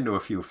 He'd been to a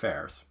few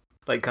fairs.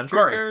 Like country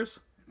fairs?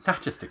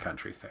 Not just a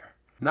country fair.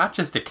 Not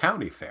just a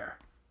county fair.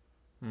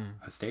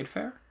 A state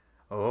fair?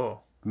 Oh.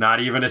 Not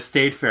even a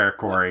state fair,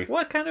 Corey.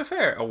 What kind of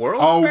fair? A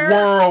world A fair?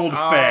 world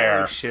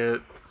fair. Oh,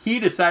 shit. He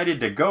decided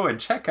to go and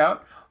check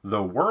out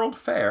the World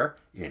Fair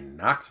in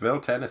Knoxville,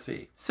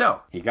 Tennessee.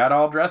 So, he got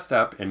all dressed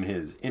up in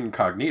his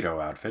incognito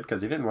outfit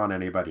because he didn't want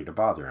anybody to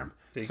bother him.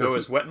 Did he go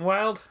as Wet and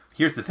Wild?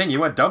 Here's the thing, he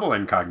went double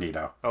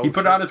incognito. Oh, he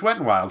put on his Wet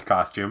n Wild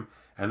costume,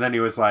 and then he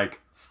was like,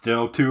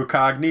 still too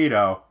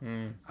cognito.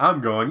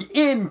 I'm going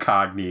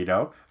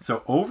incognito.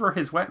 So over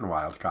his Wet n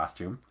Wild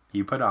costume,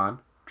 he put on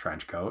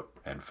trench coat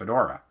and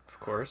fedora. Of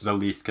course. The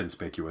least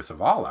conspicuous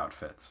of all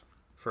outfits.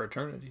 For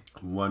eternity.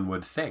 One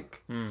would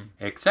think.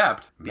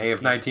 Except, May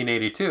of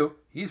 1982,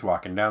 he's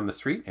walking down the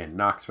street in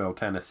Knoxville,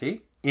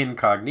 Tennessee,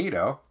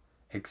 incognito,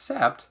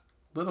 except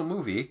little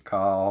movie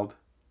called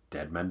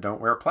Dead Men Don't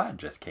Wear Plaid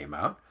just came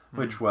out,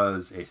 which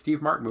was a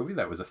Steve Martin movie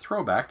that was a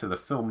throwback to the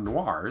film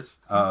noirs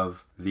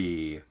of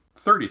the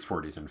 30s,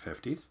 40s, and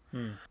 50s.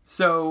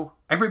 So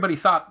everybody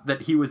thought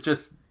that he was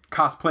just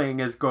cosplaying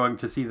as going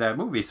to see that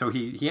movie. So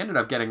he ended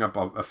up getting up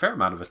a fair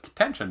amount of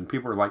attention.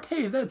 People were like,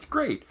 hey, that's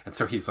great. And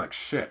so he's like,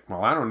 shit,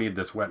 well, I don't need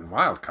this Wet n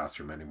Wild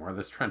costume anymore.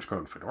 This trench coat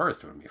and fedora is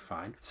doing me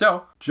fine.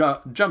 So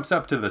jumps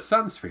up to the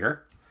Sun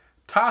Sphere,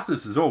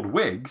 tosses his old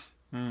wigs,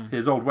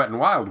 his old Wet n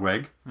Wild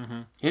wig,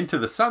 into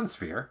the Sun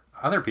Sphere.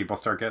 Other people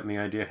start getting the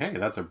idea, hey,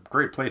 that's a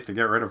great place to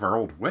get rid of our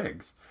old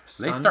wigs.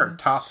 They start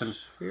tossing...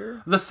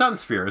 Sphere? The Sun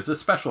Sphere is a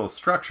special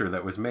structure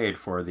that was made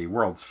for the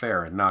World's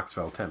Fair in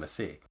Knoxville,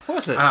 Tennessee.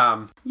 Was it?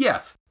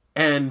 Yes.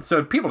 And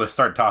so people just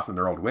start tossing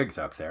their old wigs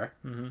up there.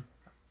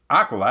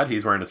 Aqualad,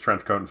 he's wearing his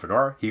trench coat and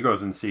fedora. He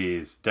goes and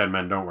sees Dead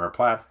Men Don't Wear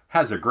Plaid.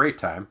 Has a great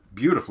time.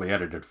 Beautifully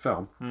edited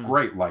film.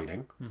 Great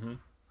lighting.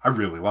 I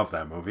really love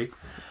that movie.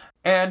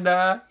 And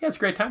he has a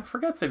great time.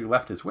 Forgets that he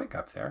left his wig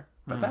up there.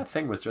 But that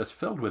thing was just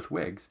filled with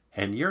wigs.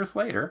 And years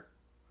later,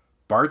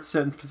 Bart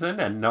Simpson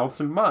and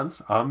Nelson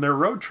Muntz on their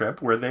road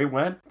trip where they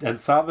went and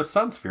saw the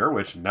Sun Sphere,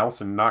 which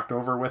Nelson knocked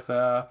over with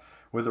a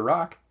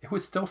rock. It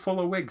was still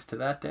full of wigs to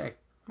that day.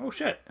 Oh,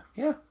 shit.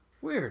 Yeah.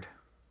 Weird.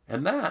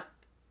 And that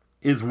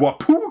is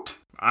Wapoot.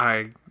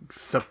 I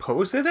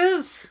suppose it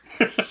is.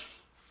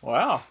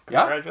 Wow.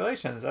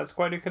 Congratulations. That's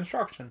quite a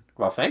construction.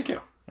 Well, thank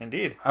you.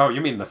 Indeed. Oh,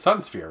 you mean the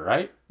Sun Sphere,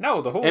 right?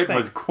 No, the whole It thing.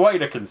 was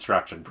quite a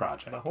construction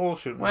project. The whole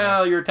shooting.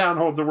 Well, your town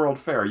holds a World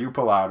Fair. You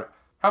pull out...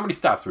 How many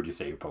stops would you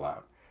say you pull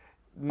out?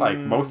 Like,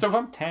 most of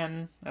them?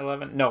 10,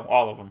 11. No,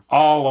 all of them.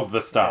 All of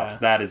the stops. Yeah.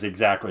 That is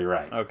exactly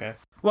right. Okay.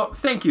 Well,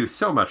 thank you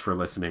so much for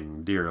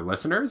listening, dear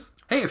listeners.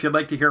 Hey, if you'd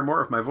like to hear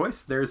more of my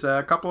voice, there's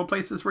a couple of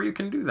places where you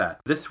can do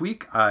that. This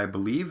week, I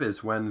believe,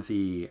 is when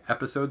the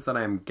episodes that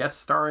I'm guest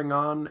starring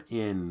on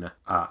in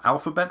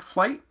Alphabet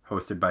Flight,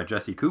 hosted by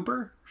Jesse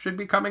Cooper, should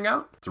be coming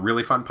out. It's a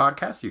really fun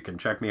podcast. You can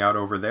check me out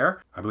over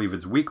there. I believe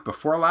it's week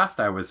before last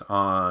I was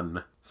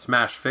on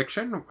Smash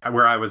Fiction,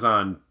 where I was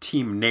on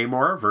Team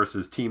Namor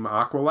versus Team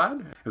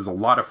Aqualad. It was a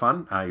lot of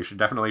fun. You should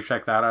definitely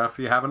check that out if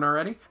you haven't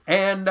already.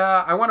 And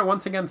I want to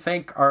once again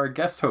thank our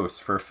guest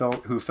host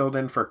who filled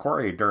in for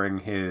Corey during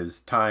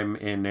his time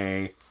in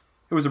it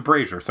was a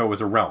brazier, so it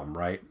was a realm,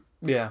 right?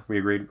 Yeah. We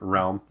agreed?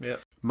 Realm.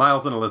 Yep.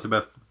 Miles and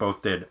Elizabeth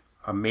both did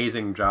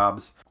amazing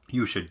jobs.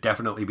 You should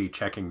definitely be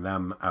checking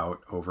them out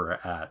over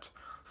at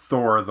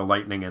Thor, the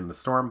Lightning and the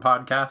Storm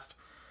podcast.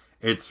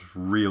 It's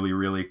really,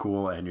 really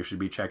cool, and you should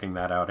be checking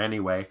that out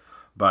anyway.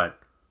 But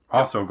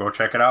also go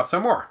check it out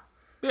some more.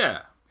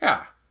 Yeah.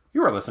 Yeah.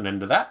 You were listening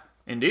to that.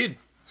 Indeed.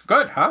 It's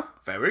good, huh?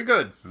 Very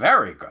good.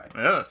 Very good.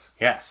 Yes.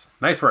 Yes.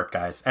 Nice work,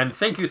 guys. And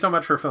thank you so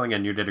much for filling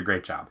in. You did a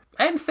great job.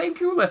 And thank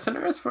you,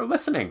 listeners, for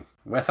listening.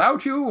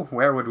 Without you,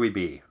 where would we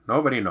be?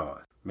 Nobody knows.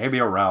 Maybe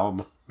a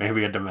realm.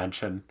 Maybe a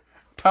dimension.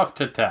 Tough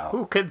to tell.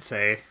 Who could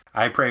say?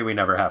 I pray we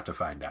never have to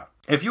find out.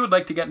 If you would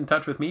like to get in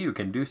touch with me, you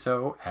can do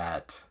so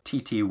at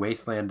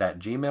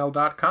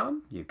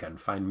ttwasteland@gmail.com. You can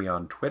find me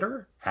on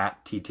Twitter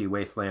at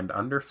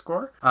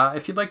ttwasteland_.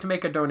 If you'd like to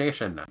make a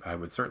donation, I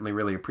would certainly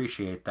really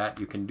appreciate that.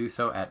 You can do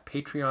so at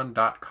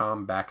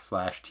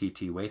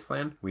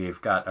patreon.com/ttwasteland.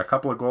 We've got a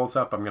couple of goals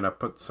up. I'm going to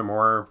put some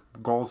more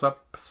goals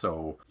up,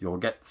 so you'll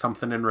get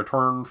something in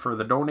return for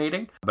the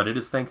donating. But it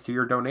is thanks to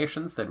your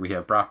donations that we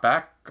have brought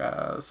back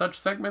such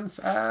segments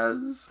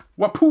as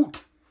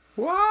Wapoot!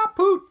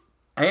 Wapoot!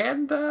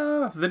 And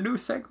the new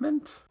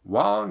segment,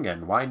 Wong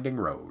and Winding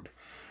Road.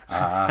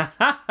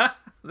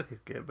 They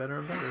get better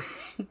and better.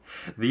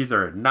 These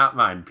are not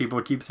mine.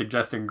 People keep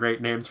suggesting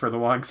great names for the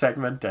Wong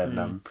segment, and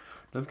I'm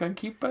just going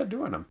to keep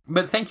doing them.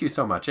 But thank you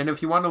so much. And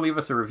if you want to leave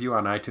us a review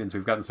on iTunes,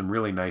 we've gotten some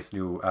really nice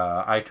new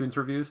iTunes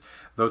reviews.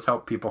 Those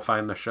help people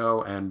find the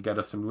show and get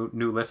us some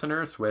new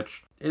listeners,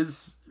 which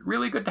is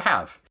really good to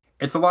have.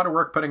 It's a lot of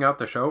work putting out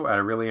the show. I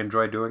really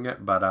enjoy doing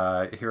it,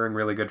 but hearing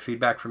really good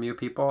feedback from you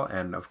people,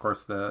 and of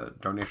course the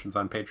donations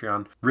on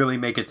Patreon, really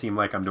make it seem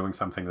like I'm doing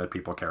something that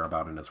people care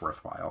about and is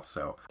worthwhile.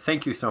 So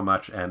thank you so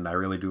much, and I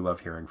really do love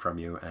hearing from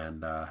you,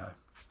 and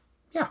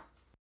yeah.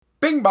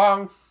 Bing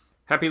bong!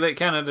 Happy late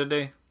Canada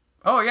Day.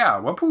 Oh yeah,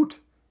 Wapoot!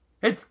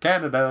 It's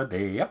Canada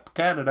Day, up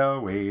Canada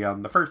way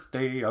on the first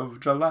day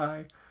of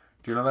July.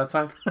 Do you know that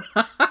song?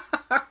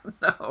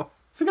 No.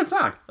 It's a good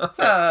song.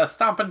 It's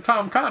Stompin'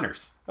 Tom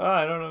Connors. Oh,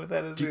 I don't know what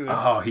that is either.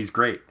 Oh, he's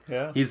great.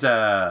 Yeah. He's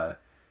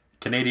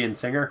Canadian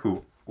singer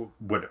who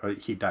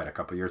he died a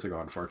couple years ago,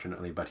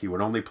 unfortunately, but he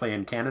would only play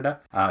in Canada.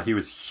 He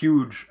was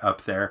huge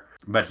up there,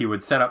 but he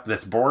would set up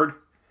this board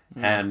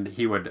and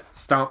he would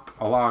stomp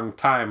a long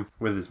time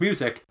with his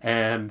music.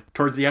 And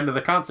towards the end of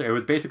the concert, it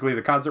was basically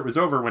the concert was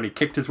over when he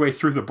kicked his way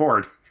through the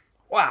board.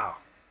 Wow.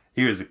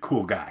 He was a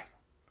cool guy.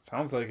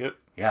 Sounds like it.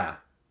 Yeah.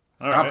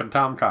 All Stomping right.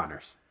 Tom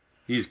Connors.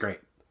 He's great.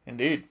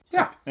 Indeed.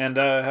 Yeah. And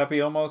happy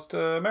almost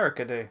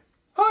America Day.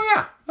 Oh,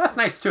 yeah. That's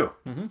nice, too.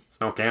 Mm-hmm. It's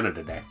no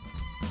Canada Day.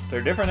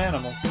 They're different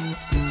animals.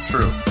 It's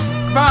true.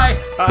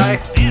 Bye. Bye.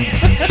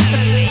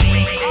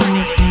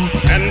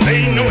 And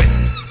they know it.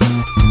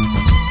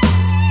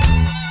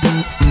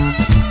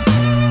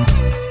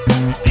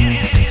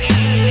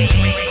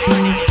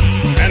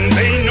 And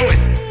they know it.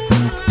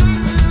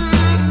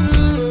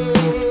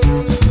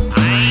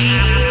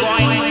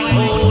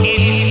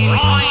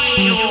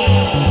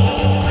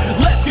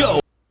 Let's go!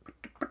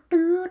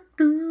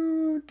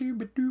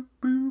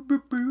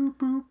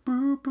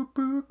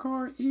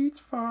 Corey eats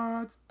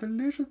farts,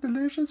 delicious,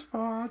 delicious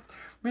farts.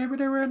 Maybe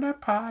they were in that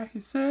pie.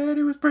 He said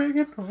he was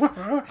bringing.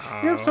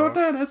 If so,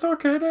 then it's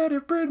okay that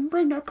it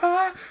bring that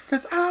pie.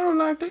 Cause I don't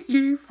like to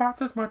eat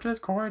farts as much as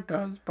Corey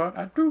does, but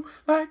I do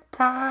like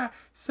pie.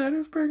 He said he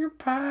was bringing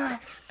pie,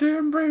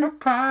 didn't bring a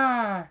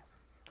pie.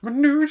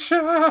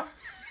 Minutia.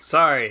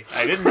 Sorry,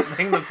 I didn't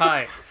bring the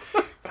pie.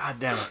 God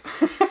damn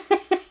it.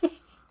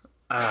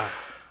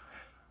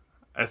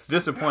 That's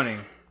disappointing.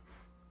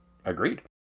 Agreed.